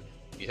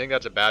 You think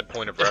that's a bad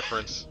point of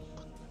reference?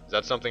 Is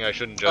that something I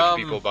shouldn't judge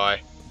people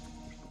by?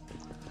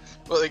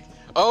 Well, like,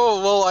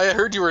 oh, well, I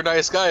heard you were a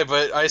nice guy,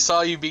 but I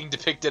saw you being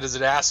depicted as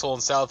an asshole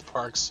in South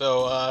Park,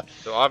 so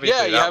obviously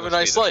yeah, you have a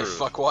nice life,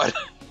 fuckwad.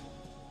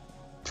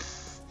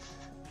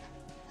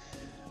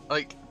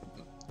 Like,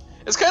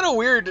 it's kind of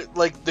weird,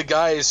 like, the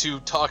guys who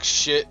talk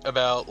shit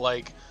about,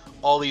 like,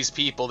 all these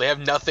people, they have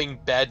nothing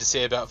bad to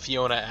say about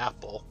Fiona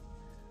Apple.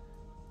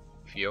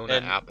 Fiona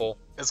Apple?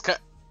 It's kind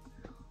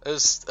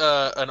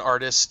of, an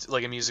artist,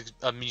 like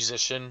a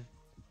musician,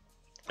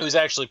 who's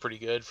actually pretty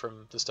good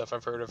from the stuff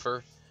I've heard of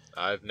her.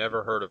 I've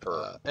never heard of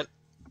her.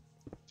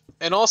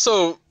 And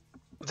also,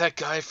 that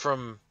guy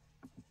from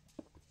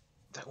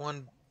that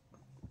one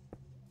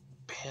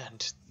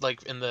band,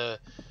 like, in the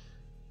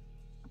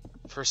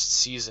first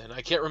season.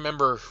 I can't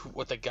remember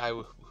who the guy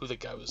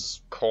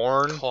was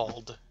Korn?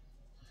 called.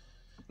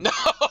 No!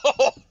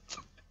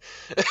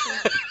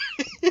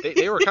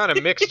 they were kind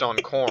of mixed on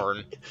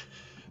Korn.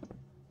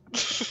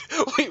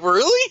 Wait,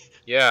 really?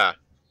 Yeah.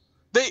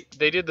 They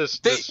did the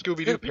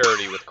Scooby-Doo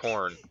parody with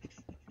Korn.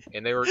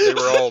 And they were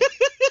all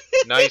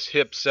nice,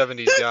 hip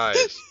 70s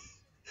guys.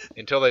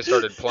 Until they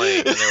started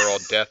playing, and they were all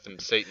death and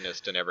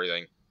Satanist and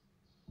everything.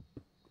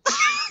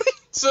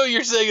 So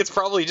you're saying it's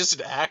probably just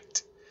an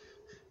act?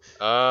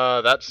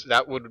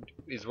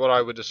 Is what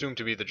I would assume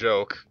to be the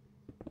joke.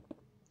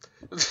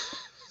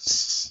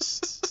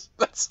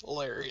 That's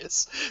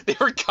hilarious. They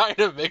were kind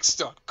of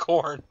mixed on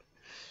Korn.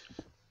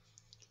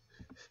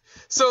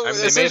 So I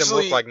mean, they made them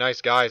look like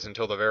nice guys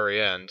until the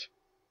very end.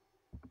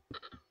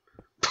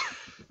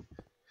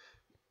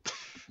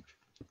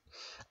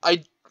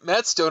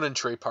 Matt Stone and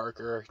Trey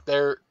Parker,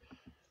 their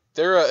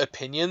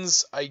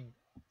opinions,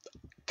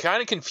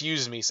 kind of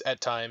confuse me at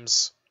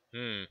times.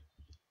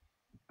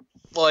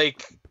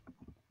 Like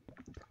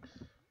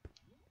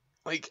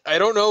I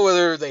don't know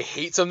whether they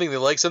hate something, they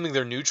like something,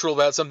 they're neutral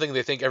about something,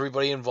 they think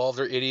everybody involved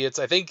are idiots.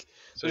 I think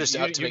so. They're just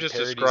out to make parodies.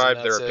 You just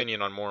described their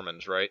opinion on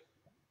Mormons, right?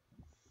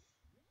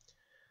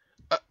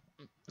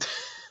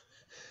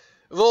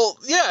 Well,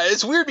 yeah,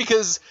 it's weird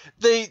because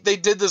they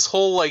did this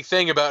whole like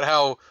thing about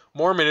how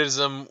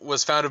Mormonism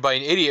was founded by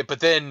an idiot, but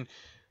then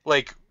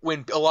like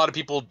when a lot of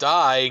people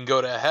die and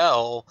go to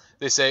hell,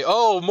 they say,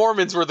 "Oh,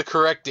 Mormons were the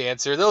correct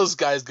answer. Those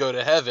guys go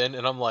to heaven."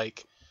 And I'm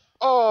like,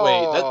 "Oh,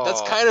 wait,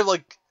 that's kind of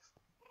like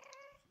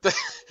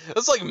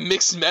that's like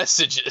mixed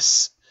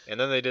messages." And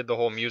then they did the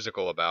whole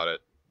musical about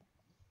it.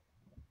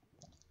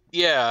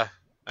 Yeah,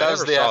 that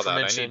was the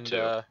aforementioned.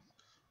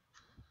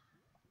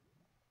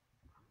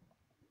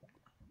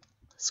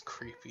 It's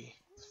creepy.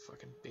 It's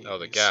fucking babies. Oh,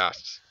 the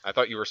ghasts. I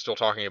thought you were still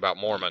talking about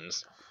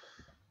Mormons.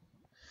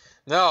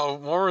 No,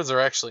 Mormons are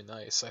actually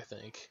nice, I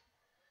think.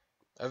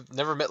 I've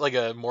never met, like,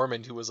 a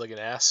Mormon who was, like, an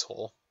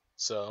asshole,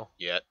 so...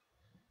 Yet.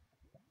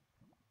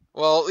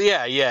 Well,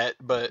 yeah, yet,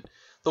 but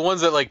the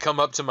ones that, like, come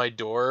up to my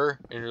door,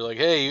 and you're like,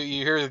 hey,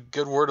 you hear the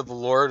good word of the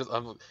Lord?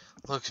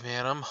 Look,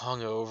 man, I'm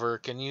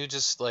hungover. Can you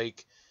just,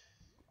 like...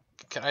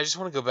 I just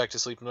want to go back to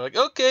sleep. And they're like,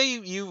 okay,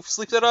 you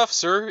sleep that off,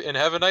 sir, and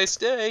have a nice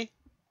day.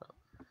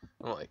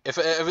 I'm like,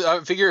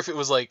 I figure if it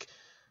was like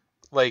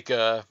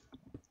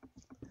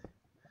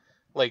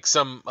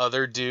some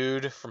other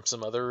dude from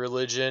some other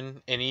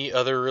religion, any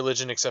other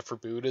religion except for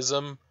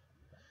Buddhism,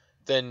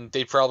 then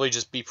they'd probably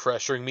just be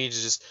pressuring me to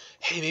just,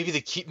 hey, maybe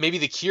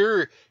the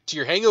cure to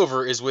your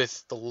hangover is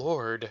with the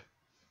Lord.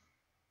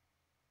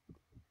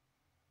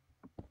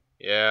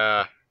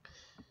 Yeah.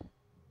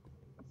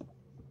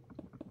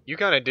 You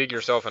kind of dig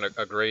yourself in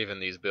a grave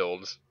in these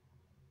builds.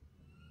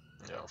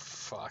 Oh,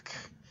 fuck.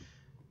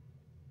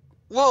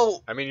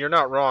 Well, I mean, you're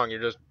not wrong.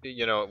 You're just,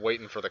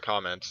 waiting for the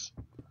comments.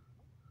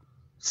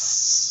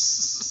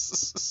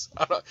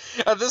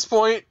 At this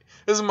point,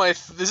 this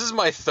is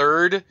my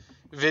third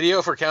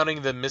video for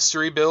counting the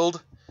mystery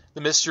build,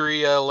 the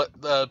mystery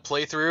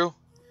playthrough.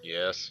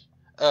 Yes.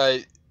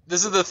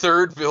 This is the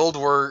third build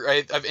where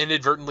I've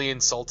inadvertently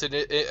insulted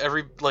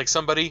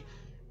somebody,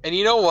 and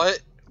you know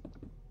what?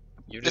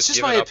 It's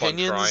just my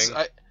opinions.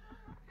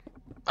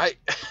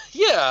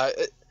 Yeah.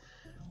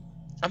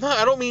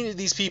 I don't mean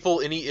these people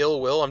any ill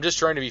will. I'm just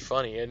trying to be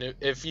funny. And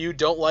if you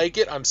don't like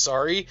it, I'm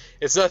sorry.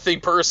 It's nothing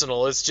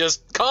personal. It's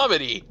just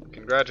comedy.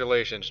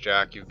 Congratulations,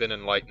 Jack. You've been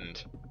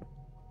enlightened.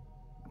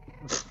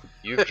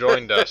 You've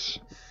joined us.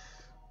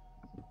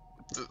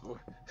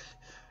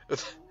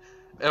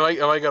 Am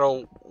I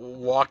gonna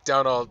walk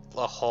down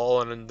a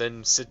hall and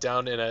then sit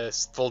down in a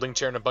folding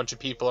chair and a bunch of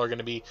people are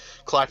gonna be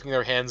clapping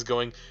their hands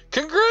going,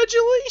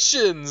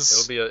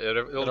 "Congratulations!"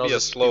 It'll be a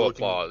slow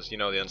applause,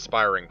 the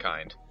inspiring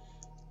kind.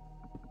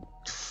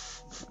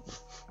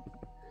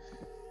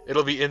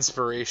 It'll be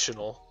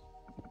inspirational.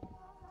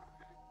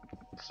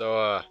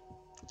 So,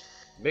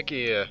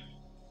 Mickey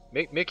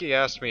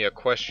asked me a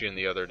question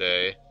the other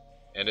day,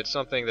 and it's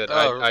something that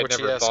I'd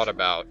never thought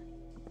about,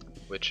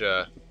 which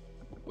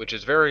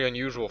is very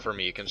unusual for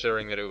me,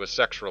 considering that it was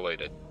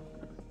sex-related.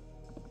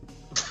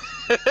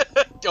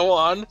 Go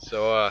on.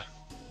 So,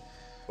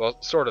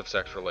 well, sort of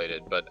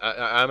sex-related, but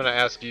I'm gonna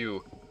ask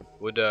you,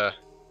 would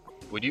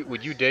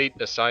you date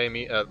a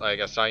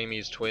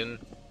Siamese twin?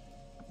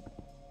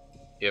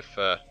 If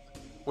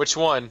Which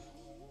one?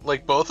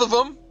 Like both of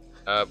them?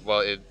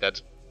 Well,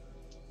 that's.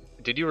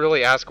 Did you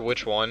really ask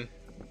which one?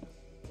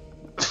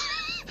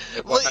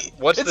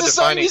 What's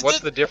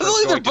the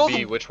difference going to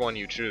be which one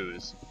you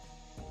choose?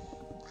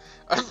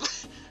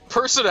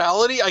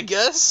 Personality, I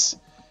guess.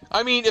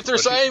 I mean, if they're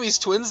Siamese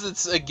twins,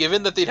 that's a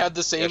given that they'd have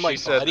the same she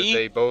said body. That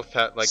they both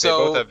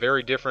have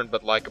very different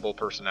but likable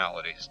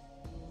personalities.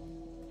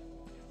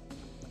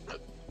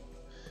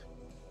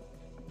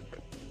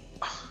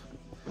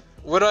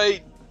 Would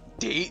I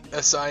date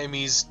a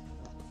Siamese?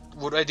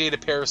 Would I date a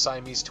pair of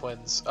Siamese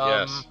twins?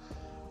 Yes.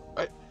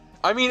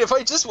 I mean, if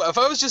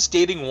I was just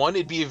dating one,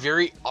 it'd be a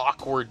very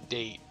awkward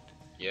date.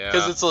 Yeah.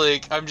 Because it's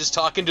like I'm just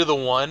talking to the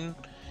one,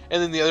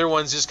 and then the other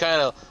one's just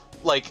kind of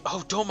like,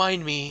 oh, don't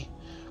mind me,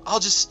 I'll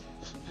just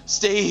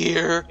stay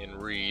here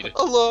and read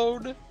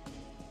alone.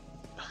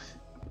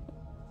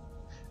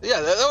 Yeah,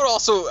 that would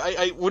also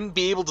I wouldn't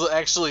be able to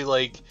actually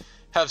like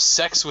have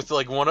sex with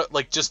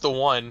just the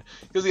one,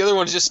 because the other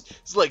one's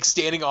just like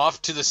standing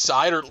off to the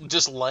side or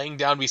just laying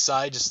down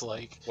beside, just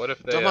like, what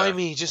if they don't mind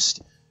me,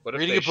 just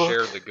reading a book.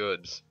 Shared the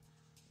goods?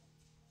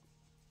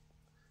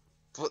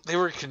 They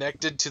were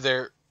connected to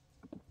their.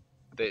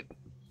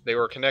 They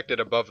were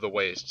connected above the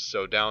waist,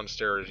 so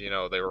downstairs,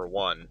 they were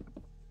one.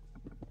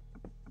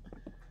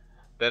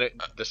 Then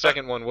the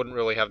second one wouldn't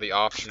really have the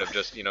option of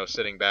just,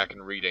 sitting back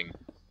and reading.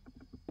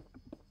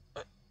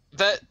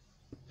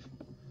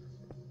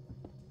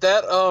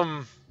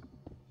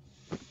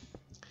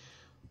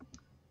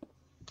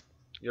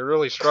 You're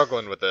really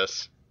struggling with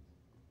this.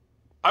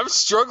 I'm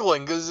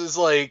struggling because it's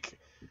like.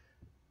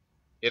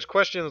 It's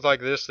questions like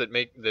this that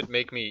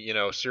make me,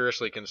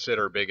 seriously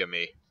consider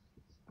bigamy.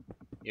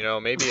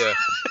 Maybe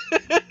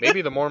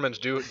maybe the Mormons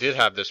did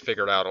have this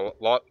figured out a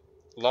lot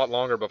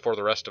longer before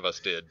the rest of us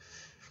did.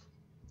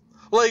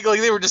 Like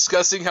they were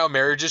discussing how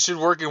marriages should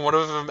work, and one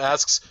of them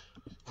asks,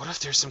 "What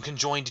if there's some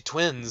conjoined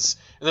twins?"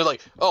 And they're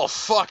like, "Oh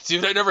fuck,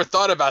 dude, I never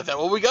thought about that."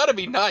 Well, we got to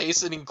be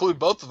nice and include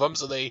both of them,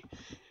 so they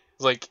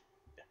like.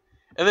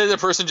 And then the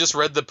person just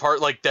read the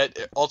part, like, that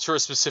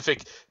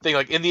ultra-specific thing,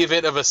 like, in the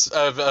event of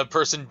a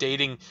person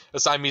dating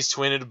a Siamese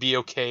twin, it'd be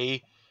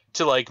okay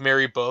to, like,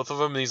 marry both of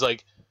them. And he's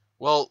like,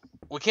 well,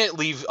 we can't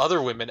leave other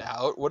women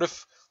out. What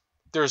if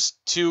there's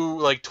two,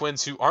 like,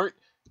 twins who aren't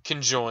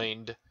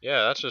conjoined?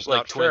 Yeah, that's just like,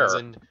 not twins, fair.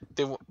 And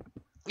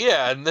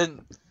yeah, and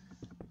then...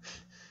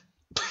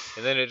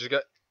 And then it just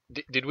got...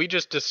 Did we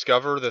just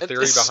discover the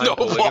theory behind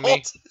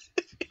polygamy?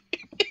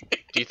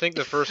 Do you think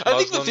the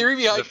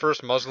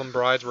first Muslim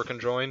brides were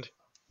conjoined?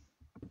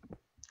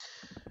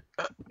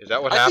 Is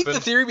that what happened? I think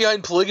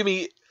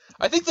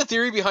the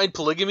theory behind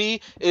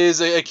polygamy is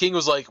a king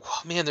was like,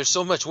 well, man, there's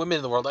so much women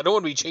in the world. I don't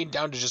want to be chained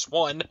down to just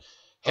one.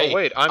 Hey, oh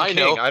wait, I'm king.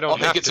 Know. I don't I'll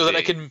have make it to so be. That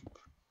I can.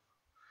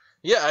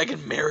 Yeah, I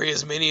can marry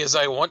as many as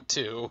I want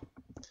to.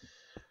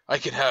 I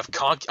can have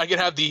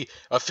the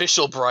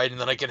official bride,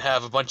 and then I can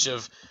have a bunch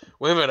of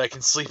women I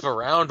can sleep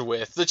around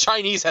with. The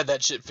Chinese had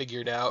that shit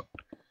figured out.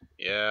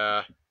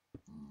 Yeah.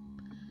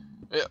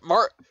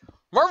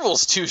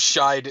 Marvel's too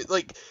shy to,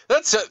 like,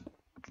 that's a,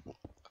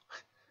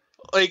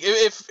 like,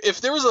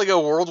 if there was like a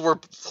world where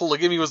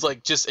polygamy was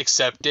like just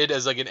accepted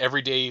as like an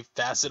everyday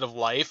facet of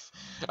life,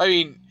 I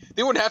mean,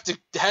 they wouldn't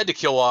had to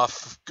kill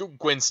off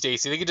Gwen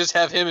Stacy. They could just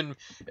have him and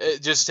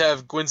just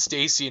have Gwen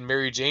Stacy and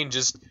Mary Jane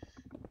just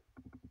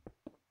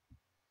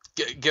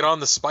get on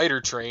the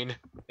spider train.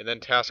 And then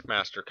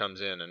Taskmaster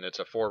comes in, and it's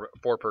a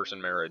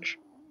four-person marriage.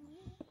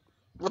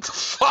 What the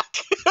fuck?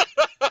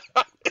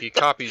 He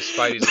copies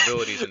Spidey's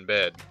abilities in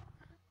bed.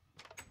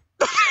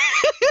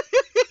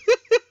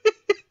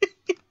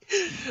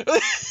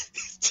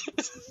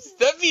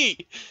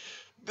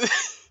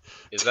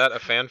 Is that a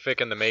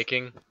fanfic in the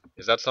making?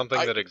 Is that something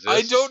that exists?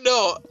 I don't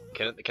know.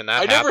 Can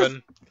that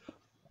happen?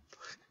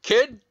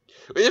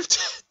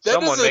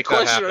 That is a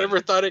question I never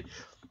thought it.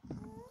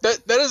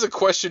 That is a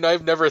question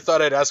I've never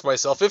thought I'd ask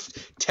myself.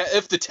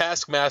 If the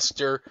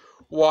Taskmaster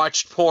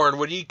watched porn,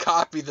 would he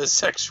copy the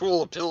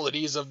sexual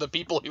abilities of the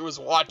people he was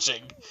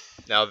watching?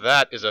 Now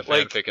that is a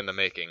fanfic in the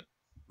making.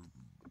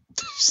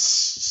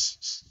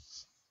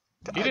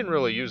 He didn't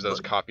really use those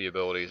copy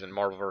abilities in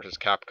Marvel vs.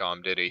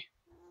 Capcom, did he?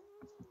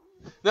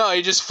 No,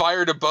 he just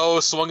fired a bow,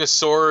 swung a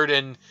sword,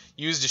 and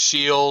used a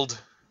shield.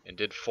 And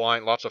did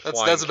lots of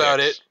flying That's about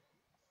kicks. it.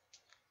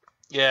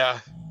 Yeah.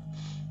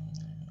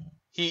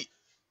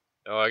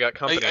 Oh, I got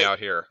company out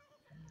here.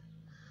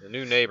 The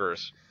new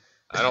neighbors.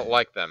 I don't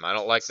like them. I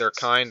don't like their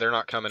kind. They're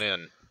not coming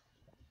in.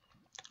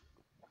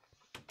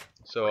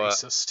 So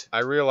I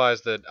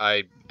realized that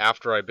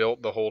after I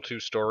built the whole 2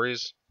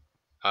 stories,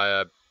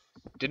 I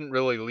didn't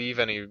really leave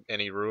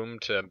any room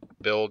to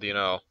build, you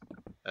know,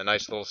 a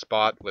nice little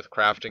spot with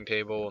crafting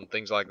table and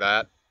things like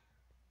that.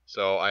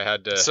 So I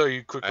had So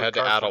you quickly to carved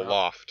add a one out.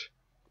 loft.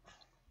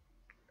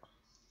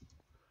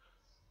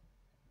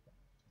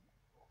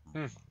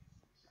 Hmm.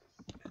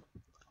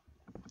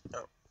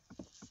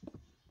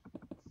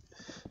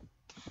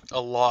 A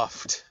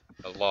loft.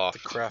 A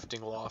loft. The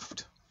crafting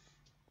loft.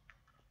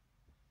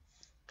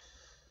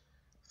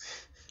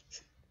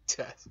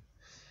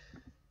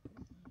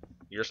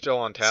 You're still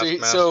on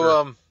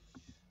Taskmaster?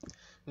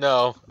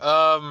 No.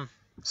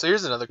 So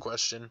here's another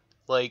question.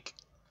 Like,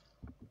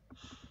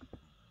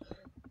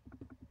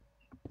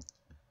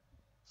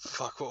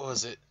 fuck, what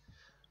was it?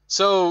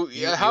 So,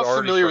 yeah, how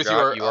familiar with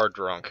your... You are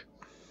drunk.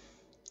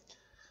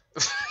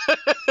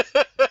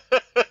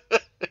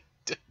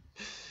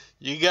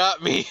 You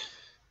got me.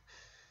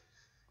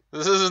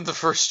 This isn't the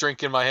first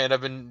drink in my hand.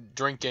 I've been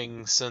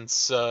drinking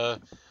since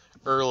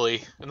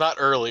early. Not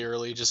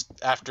early,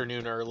 just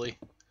afternoon early.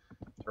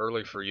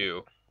 Early for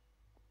you.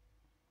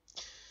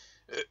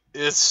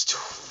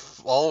 It's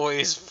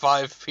always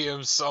 5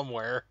 p.m.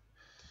 somewhere.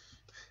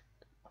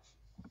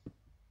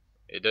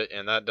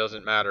 And that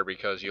doesn't matter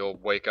because you'll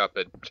wake up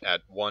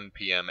at 1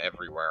 p.m.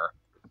 everywhere.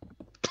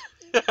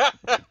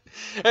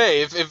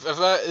 Hey, if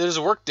there's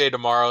a work day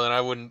tomorrow, then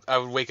I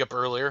would wake up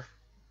earlier.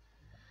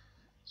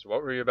 So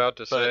what were you about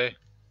to say?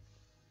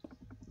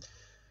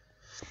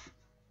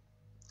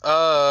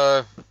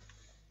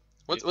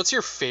 What's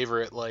your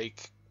favorite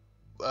like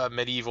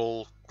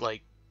medieval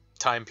like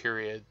time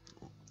period?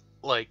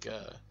 Like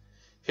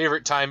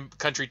favorite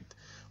country,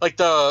 like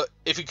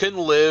if you couldn't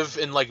live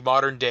in like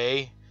modern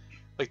day,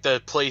 like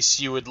the place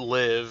you would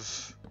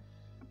live,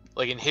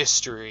 like in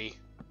history,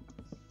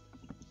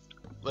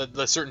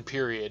 the certain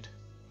period.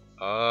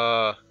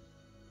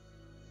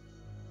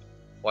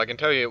 Well, I can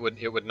tell you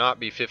it would not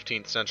be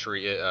 15th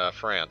century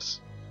France,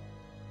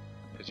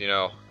 because you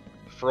know,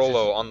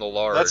 Frollo on the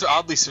Large. That's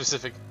oddly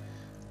specific.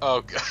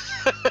 Oh,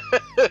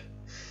 God.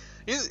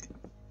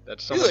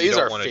 That's someone you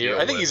don't want to deal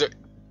with.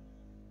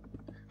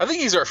 I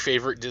think he's our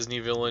favorite Disney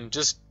villain,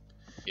 just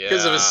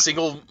because of his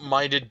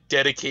single-minded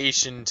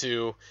dedication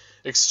to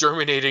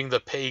exterminating the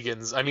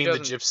pagans. I mean, the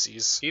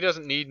gypsies. He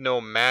doesn't need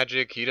no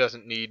magic. He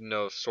doesn't need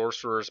no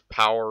sorcerer's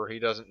power. He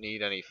doesn't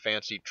need any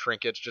fancy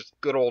trinkets. Just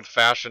good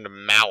old-fashioned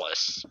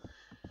malice.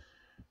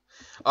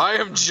 I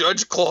am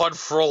Judge Claude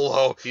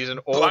Frollo. He's an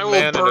old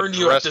man in a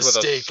dress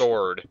with a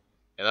sword,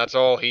 and that's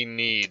all he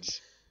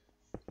needs.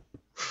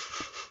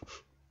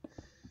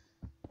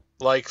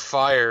 Like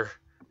fire,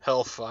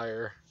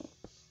 hellfire.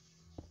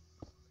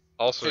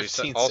 Also, he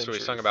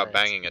sung about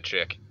banging a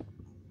chick.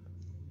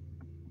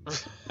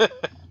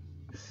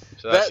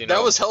 So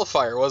that was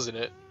hellfire, wasn't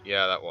it?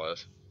 Yeah, that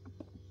was.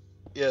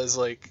 Yeah, it's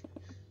like.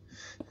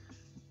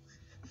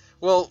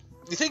 Well,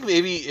 you think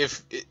maybe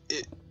if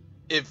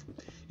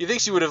you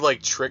think she would have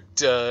like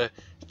tricked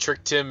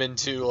him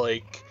into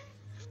like,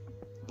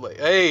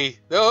 hey,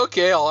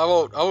 okay,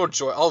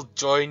 I'll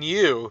join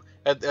you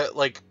at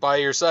like by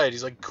your side.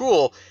 He's like,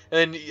 cool, and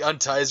then he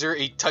unties her.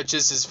 He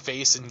touches his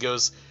face and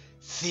goes,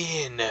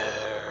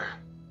 thinner.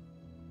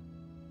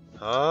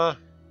 Huh?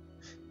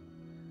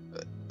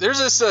 There's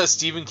this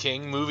Stephen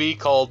King movie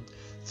called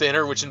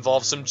Thinner, which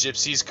involves some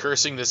gypsies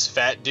cursing this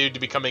fat dude to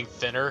becoming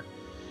thinner,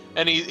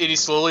 and he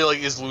slowly like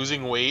is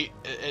losing weight,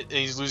 and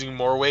he's losing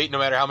more weight no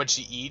matter how much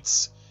he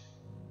eats,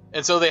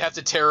 and so they have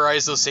to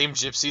terrorize those same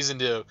gypsies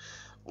into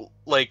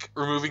like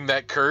removing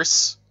that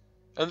curse,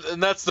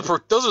 and that's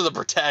those are the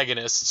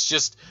protagonists.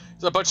 Just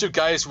a bunch of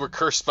guys who were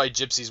cursed by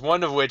gypsies.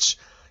 One of which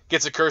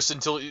gets a curse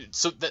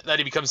that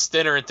he becomes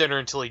thinner and thinner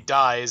until he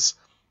dies.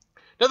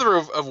 Another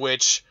of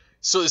which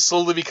is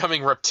slowly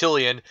becoming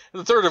reptilian, and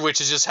the third of which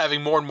is just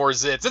having more and more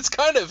zits. It's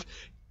kind of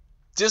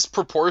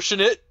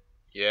disproportionate.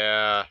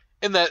 Yeah.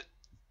 In that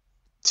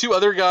two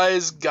other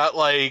guys got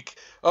like,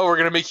 oh, we're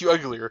gonna make you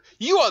uglier.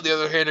 You, on the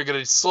other hand, are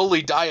gonna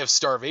slowly die of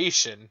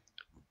starvation.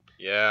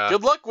 Yeah.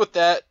 Good luck with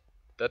that.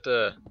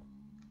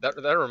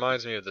 That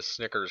reminds me of the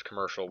Snickers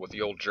commercial with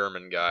the old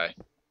German guy.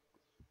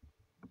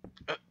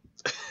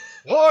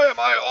 Why am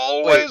I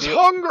always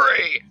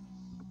hungry?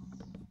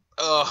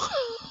 Oh,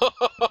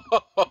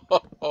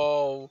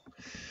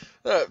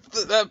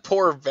 that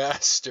poor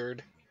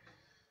bastard.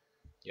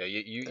 Yeah,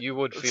 you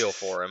would feel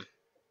for him.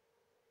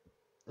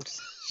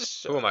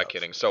 Who am I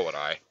kidding? So would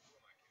I.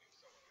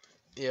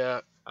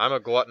 Yeah. I'm a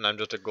glutton. I'm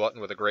just a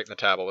glutton with a great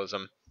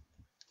metabolism.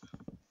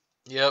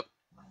 Yep.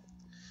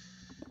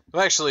 I'm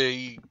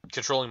actually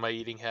controlling my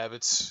eating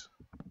habits.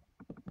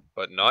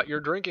 But not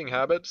your drinking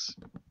habits.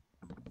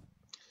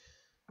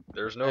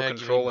 There's no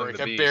controlling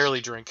the beast. I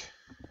barely drink.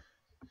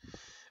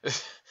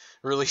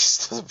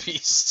 Release the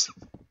beast.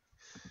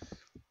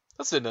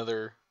 That's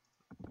another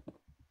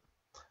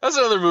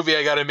movie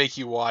I gotta make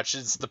you watch.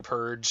 It's The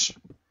Purge.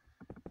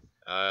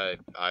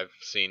 I've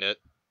seen it.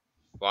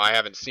 Well, I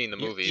haven't seen the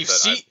movie,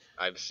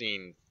 I've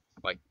seen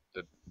like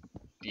the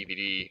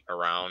DVD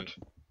around.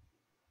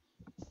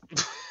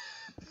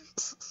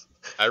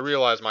 I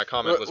realized my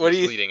comment was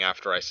misleading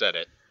after I said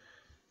it.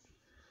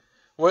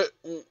 What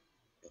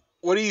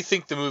what do you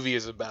think the movie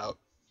is about?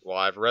 Well,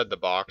 I've read the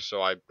box,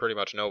 so I pretty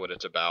much know what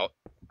it's about.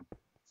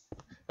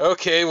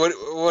 Okay,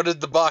 what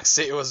did the box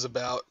say it was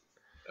about?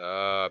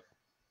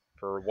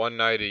 For one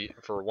night,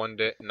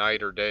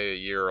 night or day a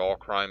year, all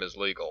crime is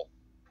legal.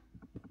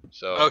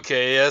 So.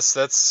 Okay, yes,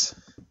 that's.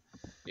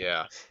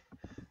 Yeah.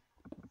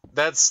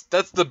 That's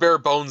the bare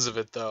bones of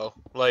it, though.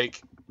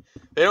 Like,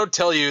 they don't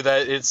tell you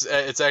that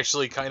it's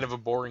actually kind of a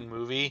boring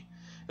movie,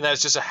 and that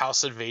it's just a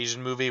house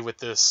invasion movie with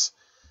this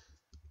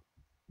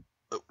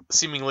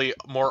seemingly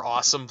more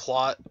awesome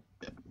plot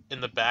in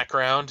the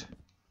background.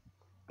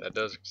 That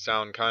does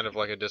sound kind of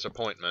like a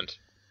disappointment.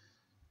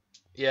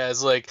 Yeah,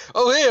 it's like,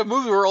 oh hey, a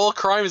movie where all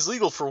crime is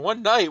legal for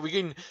one night.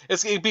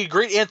 It's gonna be a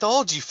great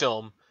anthology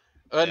film.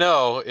 Yeah.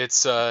 No,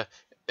 it's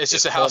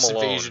just a house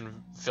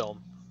invasion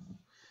film.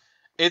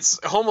 It's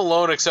Home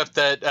Alone, except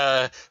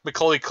that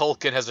Macaulay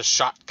Culkin has a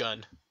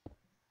shotgun.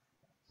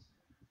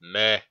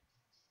 Meh.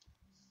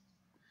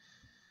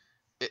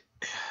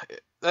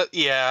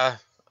 Yeah,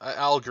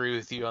 I'll agree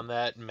with you on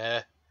that.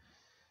 Meh.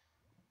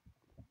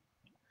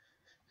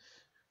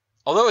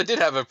 Although it did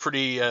have a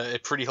pretty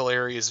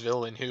hilarious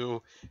villain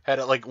who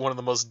had like one of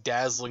the most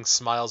dazzling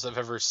smiles I've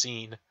ever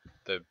seen.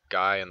 The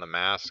guy in the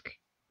mask.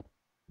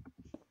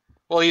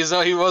 Well,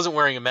 he wasn't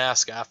wearing a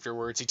mask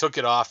afterwards. He took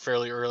it off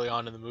fairly early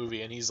on in the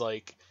movie, and he's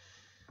like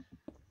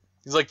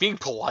being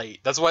polite.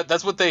 That's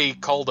what they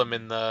called him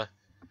in the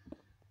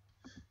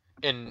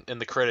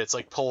credits,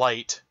 like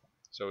polite.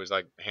 So he's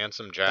like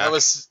handsome Jack.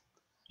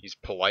 He's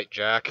polite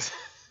Jack.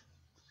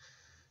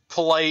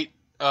 Polite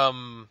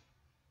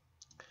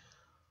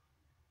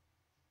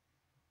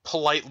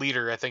polite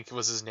leader, I think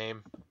was his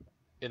name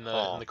in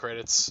the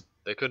credits.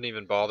 They couldn't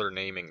even bother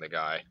naming the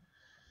guy.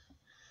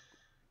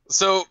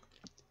 So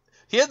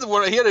he had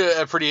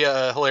a pretty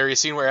hilarious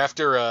scene where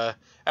after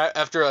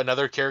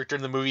another character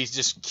in the movie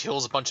just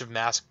kills a bunch of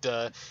masked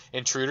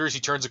intruders, he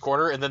turns a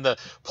corner and then the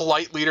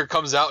polite leader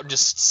comes out and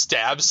just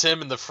stabs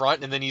him in the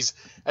front, and then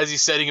as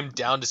he's setting him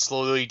down to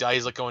slowly die,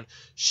 he's like going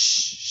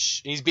shh,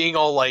 shh. And he's being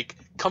all like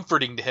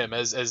comforting to him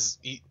as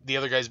the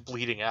other guy's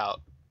bleeding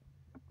out.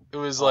 It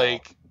was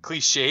like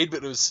cliched,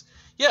 but it was,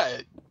 yeah,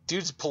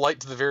 dude's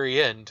polite to the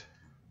very end.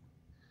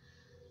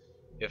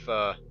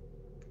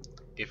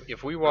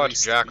 If we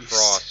watched Jack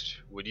Frost,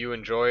 would you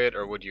enjoy it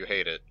or would you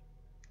hate it?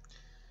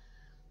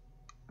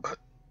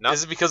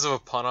 Is it because of a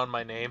pun on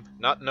my name?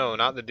 Not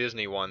the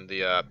Disney one,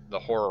 the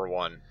horror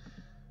one.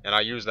 And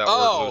I use that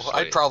word loosely. Oh,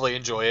 I'd probably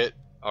enjoy it.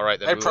 All right,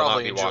 then we will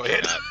not be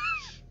watching that.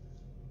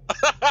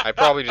 I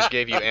probably just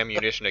gave you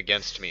ammunition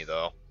against me,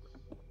 though.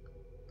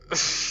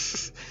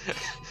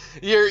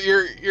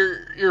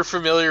 You're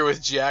familiar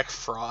with Jack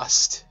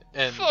Frost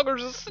and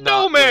Fucker's a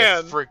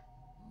snowman.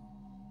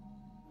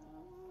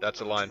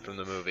 That's a line from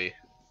the movie.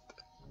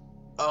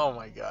 Oh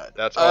my god.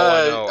 That's all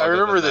I know. I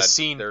remember the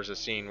scene. There's a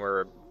scene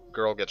where a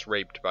girl gets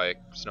raped by a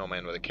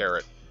snowman with a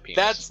carrot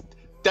penis.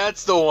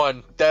 That's the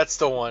one. That's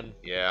the one.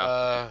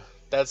 Yeah.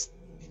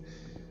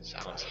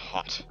 Sounds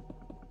hot.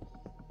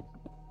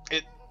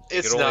 It's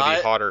It'd only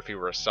be hotter if you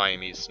were a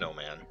Siamese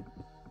snowman.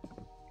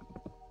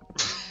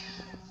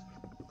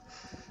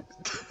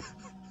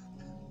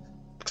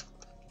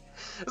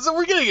 So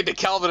we're getting into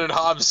Calvin and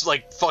Hobbes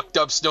like fucked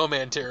up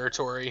snowman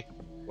territory.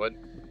 What?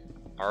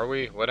 Are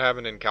we? What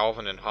happened in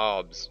Calvin and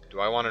Hobbes? Do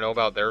I want to know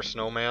about their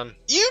snowman?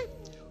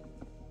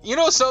 You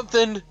know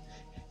something?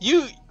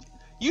 You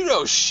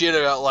know shit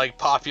about like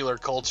popular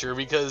culture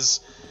because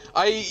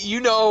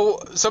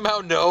somehow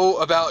know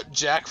about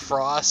Jack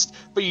Frost,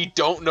 but you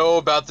don't know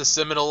about the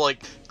seminal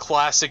like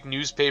classic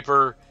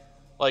newspaper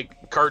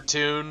like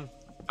cartoon.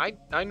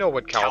 I know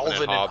what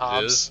Calvin and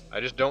Hobbes is. I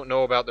just don't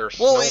know about their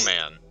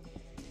snowman.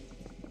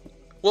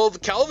 Well,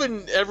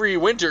 Calvin every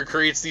winter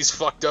creates these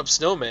fucked up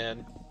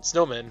snowmen.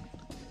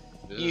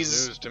 This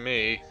is news to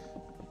me.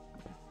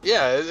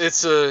 Yeah,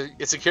 it's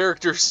a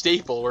character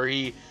staple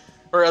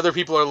where other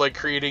people are like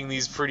creating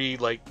these pretty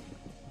like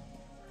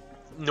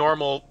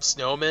normal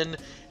snowmen,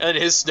 and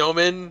his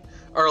snowmen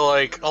are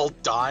like all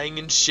dying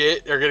and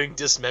shit, or getting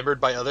dismembered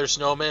by other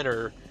snowmen,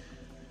 or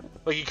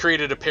like he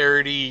created a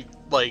parody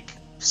like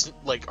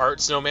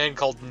art snowman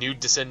called Nude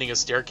Descending a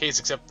Staircase,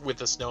 except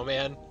with a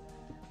snowman.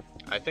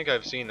 I think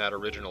I've seen that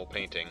original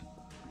painting.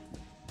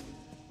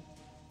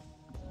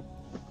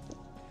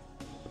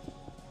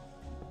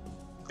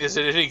 Is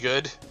it any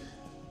good?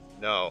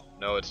 No,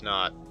 it's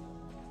not.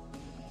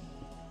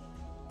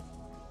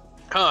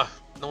 Huh.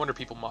 No wonder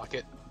people mock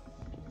it.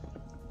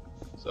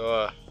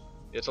 So,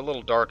 it's a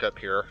little dark up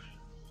here.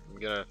 I'm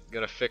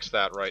gonna fix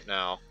that right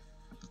now.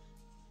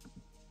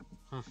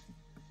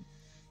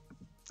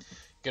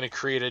 Gonna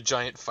create a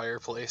giant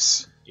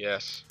fireplace.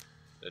 Yes.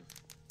 A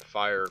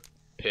fire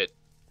pit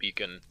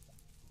beacon.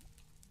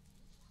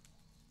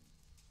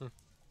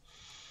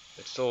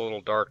 It's still a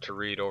little dark to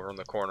read over in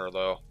the corner,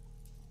 though.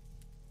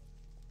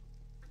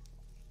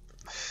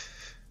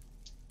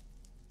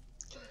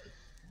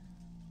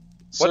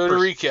 So to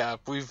recap,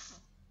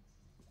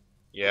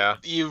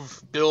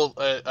 you've built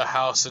a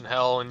house in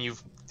hell, and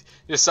you've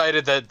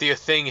decided that the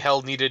thing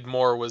hell needed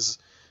more was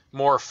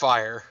more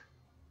fire.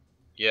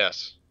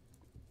 Yes.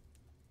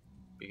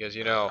 because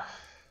you know,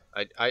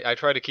 I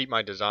try to keep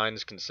my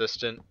designs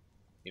consistent.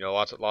 You know,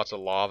 lots of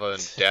lava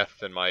and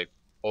death in my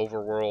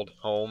overworld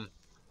home.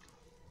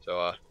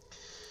 So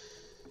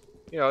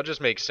you know, it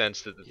just makes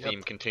sense that the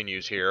theme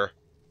continues here.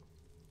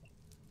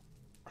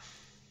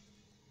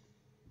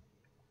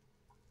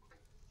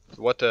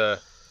 What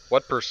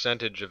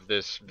percentage of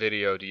this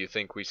video do you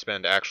think we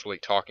spend actually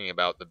talking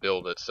about the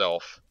build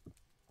itself?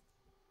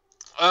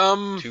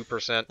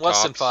 2%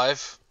 less than tops?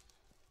 5.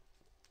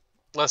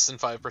 Less than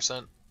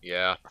 5%.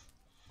 Yeah.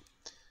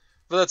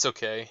 But that's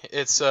okay.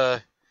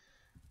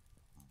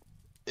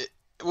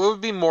 What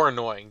would be more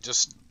annoying?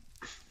 Just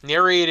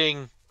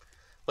narrating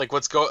like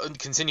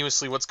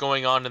continuously what's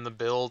going on in the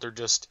build, or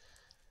just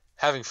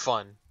having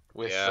fun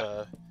with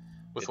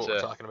what we're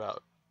talking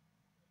about.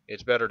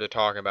 It's better to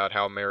talk about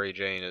how Mary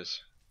Jane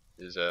is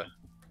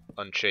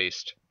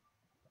unchaste.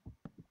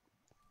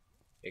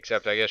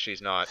 Except I guess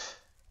she's not.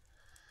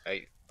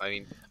 I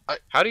mean,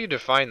 how do you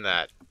define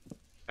that?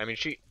 I mean,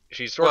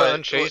 she's sort of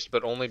unchaste,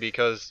 but only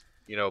because,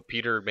 you know,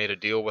 Peter made a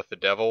deal with the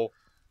devil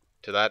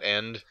to that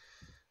end.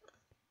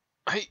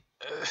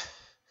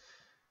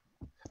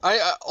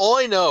 All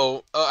I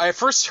know, I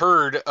first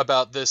heard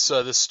about this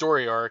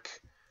story arc,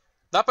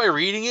 not by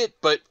reading it,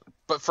 but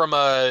from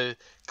a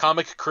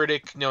comic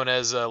critic known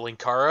as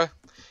Linkara.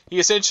 He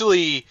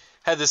essentially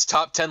had this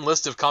top 10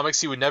 list of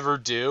comics he would never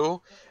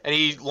do, and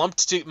he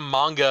lumped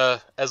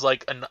manga as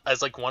like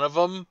one of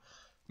them,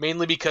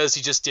 mainly because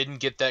he just didn't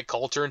get that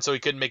culture, and so he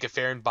couldn't make a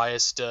fair and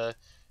biased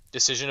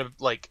decision of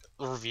like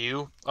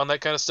review on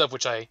that kind of stuff,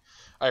 which I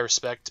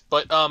respect.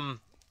 But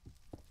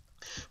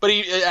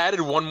he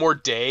added one more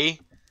day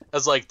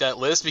as like that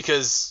list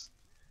because,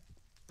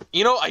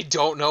 you know, I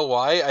don't know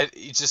why.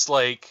 It's just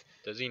like,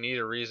 does he need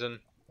a reason?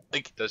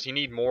 Like, does he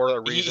need more a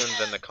reason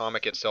than the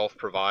comic itself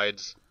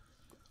provides?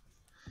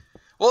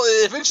 Well,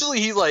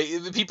 eventually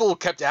people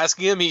kept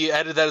asking him. He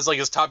added that as like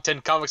his top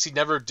 10 comics he'd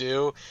never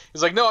do.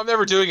 He's like, no, I'm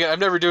never doing it. I'm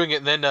never doing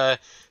it. And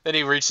then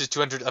he reached his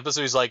 200th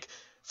episode. He's like,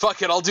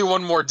 fuck it, I'll do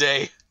one more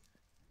day.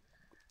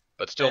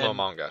 But still no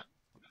manga.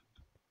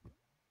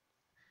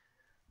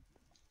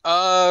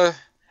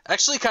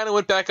 Actually kind of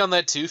went back on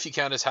that too, if you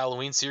count his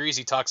Halloween series.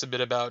 He talks a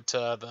bit about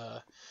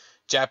the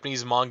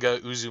Japanese manga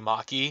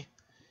Uzumaki.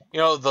 You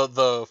know,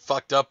 the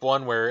fucked up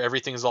one where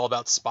everything's all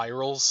about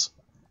spirals.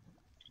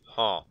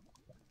 Huh.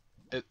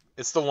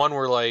 It's the one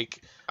where, like,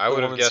 I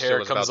would have guessed it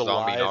was about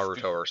zombie alive.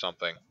 Naruto or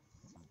something.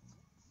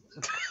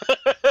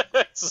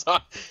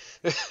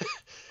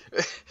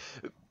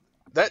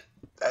 That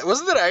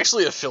wasn't that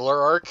actually a filler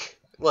arc?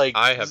 Like,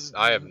 I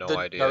have no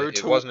idea. Naruto...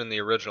 It wasn't in the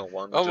original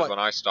one, which is when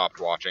I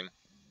stopped watching.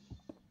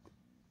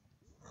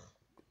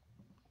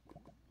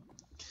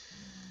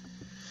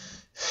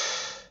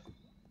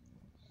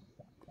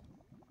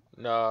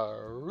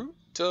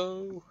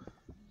 Naruto.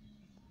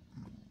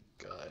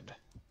 God.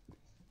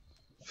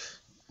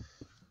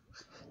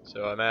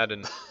 So I'm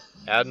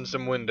adding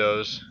some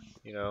windows,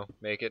 you know,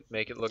 make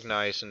it look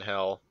nice in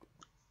hell.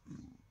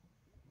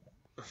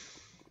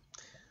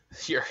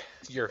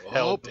 Your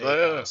hell up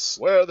there, house.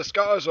 Where the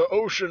skies are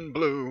ocean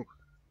blue.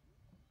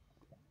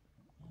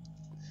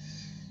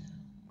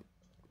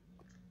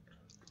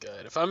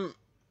 God, if I'm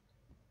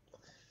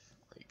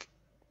like,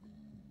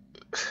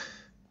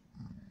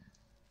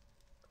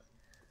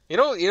 you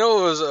know, it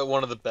was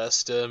one of the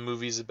best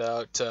movies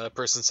about a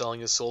person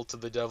selling his soul to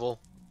the devil.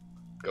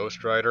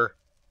 Ghost Rider.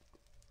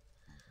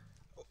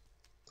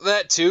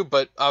 That too,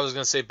 but I was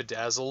gonna say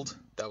Bedazzled.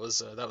 That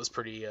was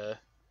pretty. It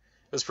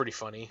was pretty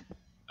funny.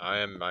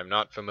 I'm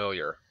not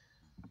familiar.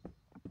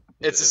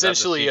 It's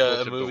essentially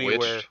a movie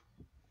where.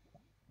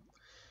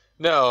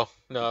 No,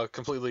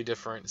 completely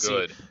different.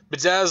 Good. See,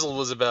 Bedazzled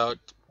was about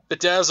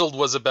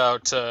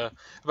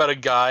a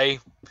guy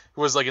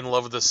who was like in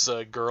love with this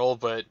girl,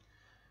 but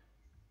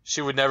she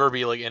would never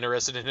be like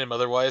interested in him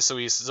otherwise. So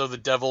the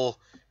devil,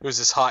 who was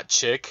this hot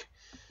chick,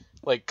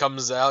 like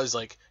comes out. He's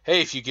like,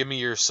 hey, if you give me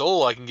your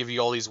soul, I can give you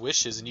all these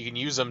wishes, and you can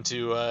use them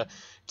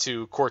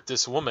to court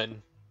this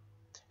woman.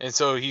 And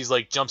so he's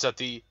like jumps at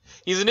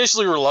he's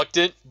initially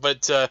reluctant,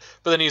 but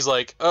then he's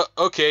like,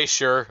 okay,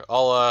 sure,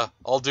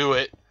 I'll do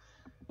it.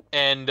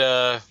 And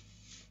the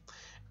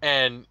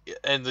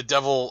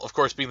devil, of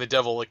course, being the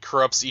devil, like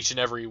corrupts each and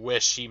every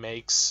wish he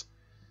makes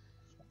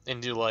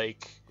into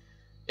like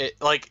it.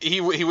 Like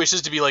he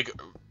wishes to be like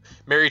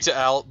married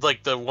to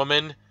like the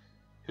woman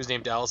who's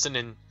named Allison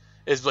and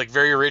is like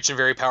very rich and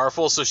very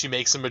powerful, so she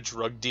makes him a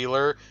drug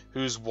dealer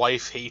whose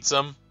wife hates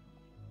him.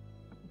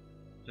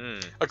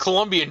 A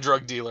Colombian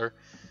drug dealer.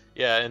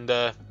 Yeah, and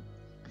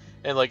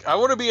like, I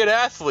want to be an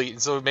athlete,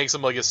 and so it makes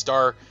him like a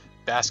star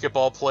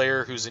basketball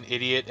player who's an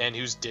idiot and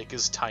whose dick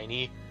is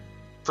tiny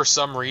for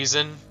some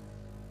reason.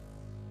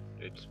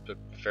 It's a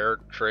fair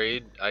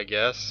trade, I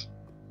guess.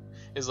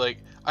 Is like,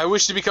 I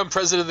wish to become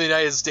president of the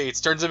United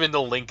States. Turns him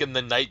into Lincoln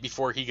the night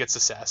before he gets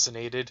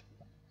assassinated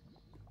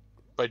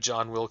by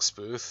John Wilkes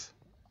Booth.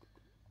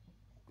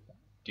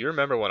 Do you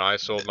remember when I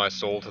sold my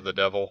soul to the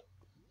devil?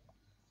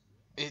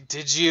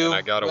 Did you? And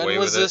I got away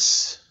with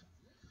it.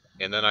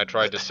 And then I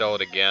tried to sell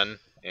it again,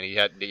 and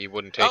he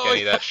wouldn't take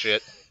any of that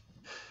shit.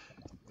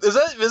 Is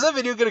that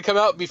video gonna come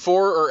out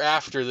before or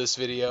after this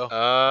video?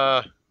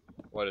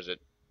 What is it?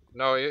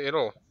 No,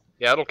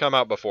 it'll come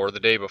out before, the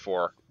day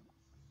before.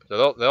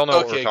 So they'll know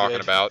what we're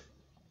talking about.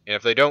 And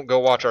if they don't, go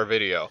watch our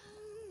video.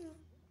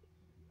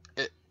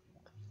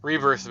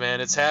 Rebirth,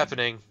 man, it's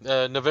happening.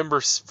 November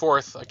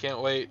 4th. I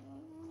can't wait.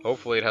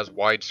 Hopefully it has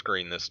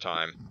widescreen this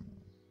time.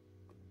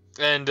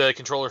 And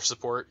controller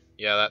support.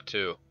 Yeah, that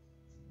too.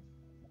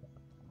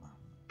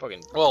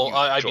 Fucking. Well,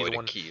 I'd be the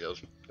one. Key,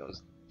 those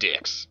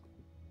dicks.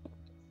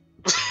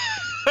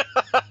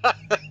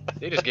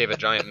 They just gave a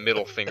giant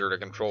middle finger to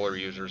controller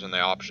users in the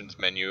options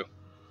menu.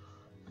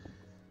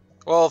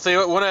 Well, if they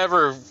want to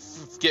ever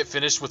get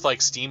finished with like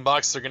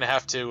Steambox, they're gonna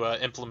have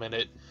to implement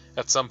it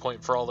at some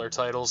point for all their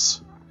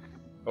titles.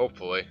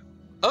 Hopefully.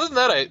 Other than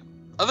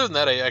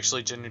that, I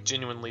actually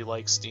genuinely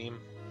like Steam.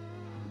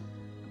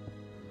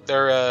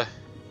 They're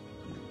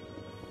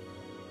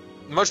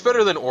much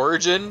better than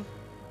Origin.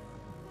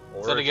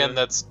 Then again,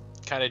 that's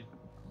kind of,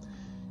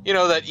 you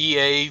know, that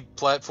EA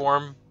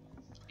platform.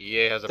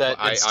 EA has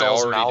that I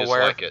installs already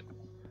malware. dislike it.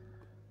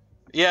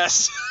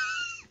 Yes,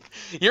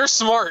 you're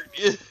smart.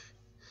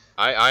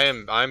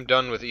 I'm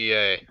done with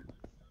EA.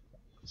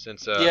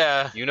 Since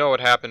yeah, you know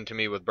what happened to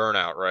me with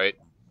Burnout, right?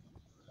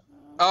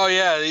 Oh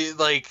yeah,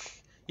 like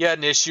you had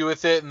an issue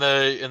with it, and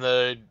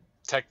the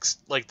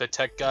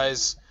tech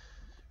guys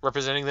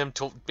representing them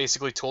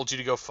basically told you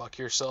to go fuck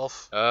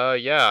yourself.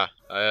 Yeah.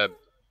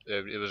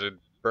 It was a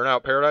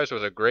Burnout Paradise. It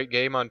was a great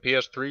game on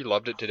PS3.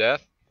 Loved it to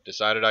death.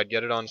 Decided I'd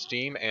get it on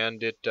Steam,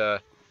 and it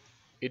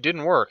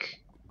didn't work.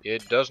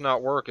 It does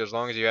not work as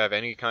long as you have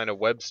any kind of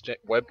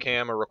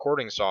webcam or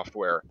recording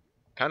software.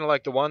 Kind of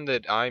like the one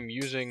that I'm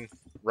using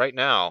right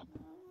now.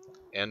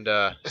 And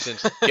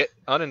since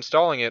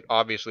uninstalling it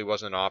obviously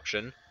wasn't an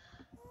option,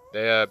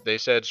 they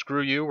said,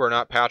 screw you, we're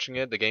not patching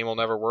it, the game will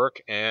never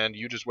work, and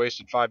you just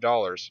wasted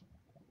 $5.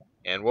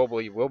 And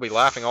we'll be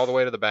laughing all the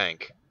way to the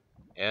bank.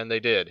 And they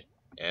did.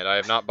 And I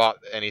have not bought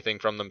anything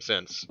from them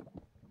since.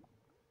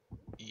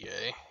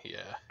 EA,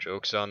 yeah.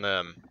 Joke's on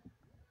them.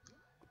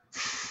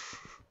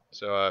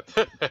 So,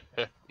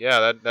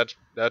 yeah,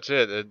 that's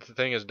it. The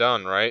thing is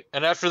done, right?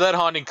 And after that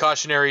haunting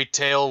cautionary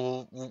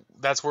tale,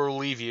 that's where we'll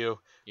leave you.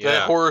 Yeah.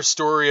 The horror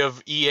story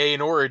of EA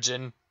and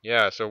Origin.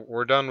 Yeah, so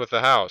we're done with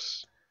the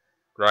house,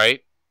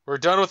 right? We're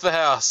done with the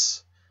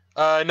house.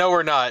 No,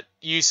 we're not.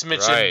 You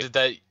mentioned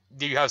that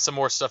you have some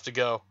more stuff to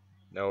go.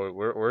 No,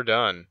 we're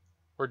done.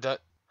 We're done.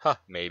 Huh.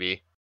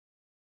 Maybe.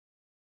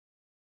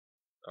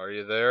 Are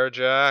you there,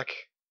 Jack?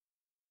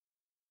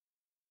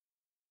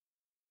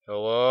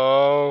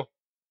 Hello?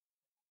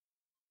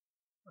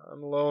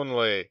 I'm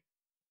lonely.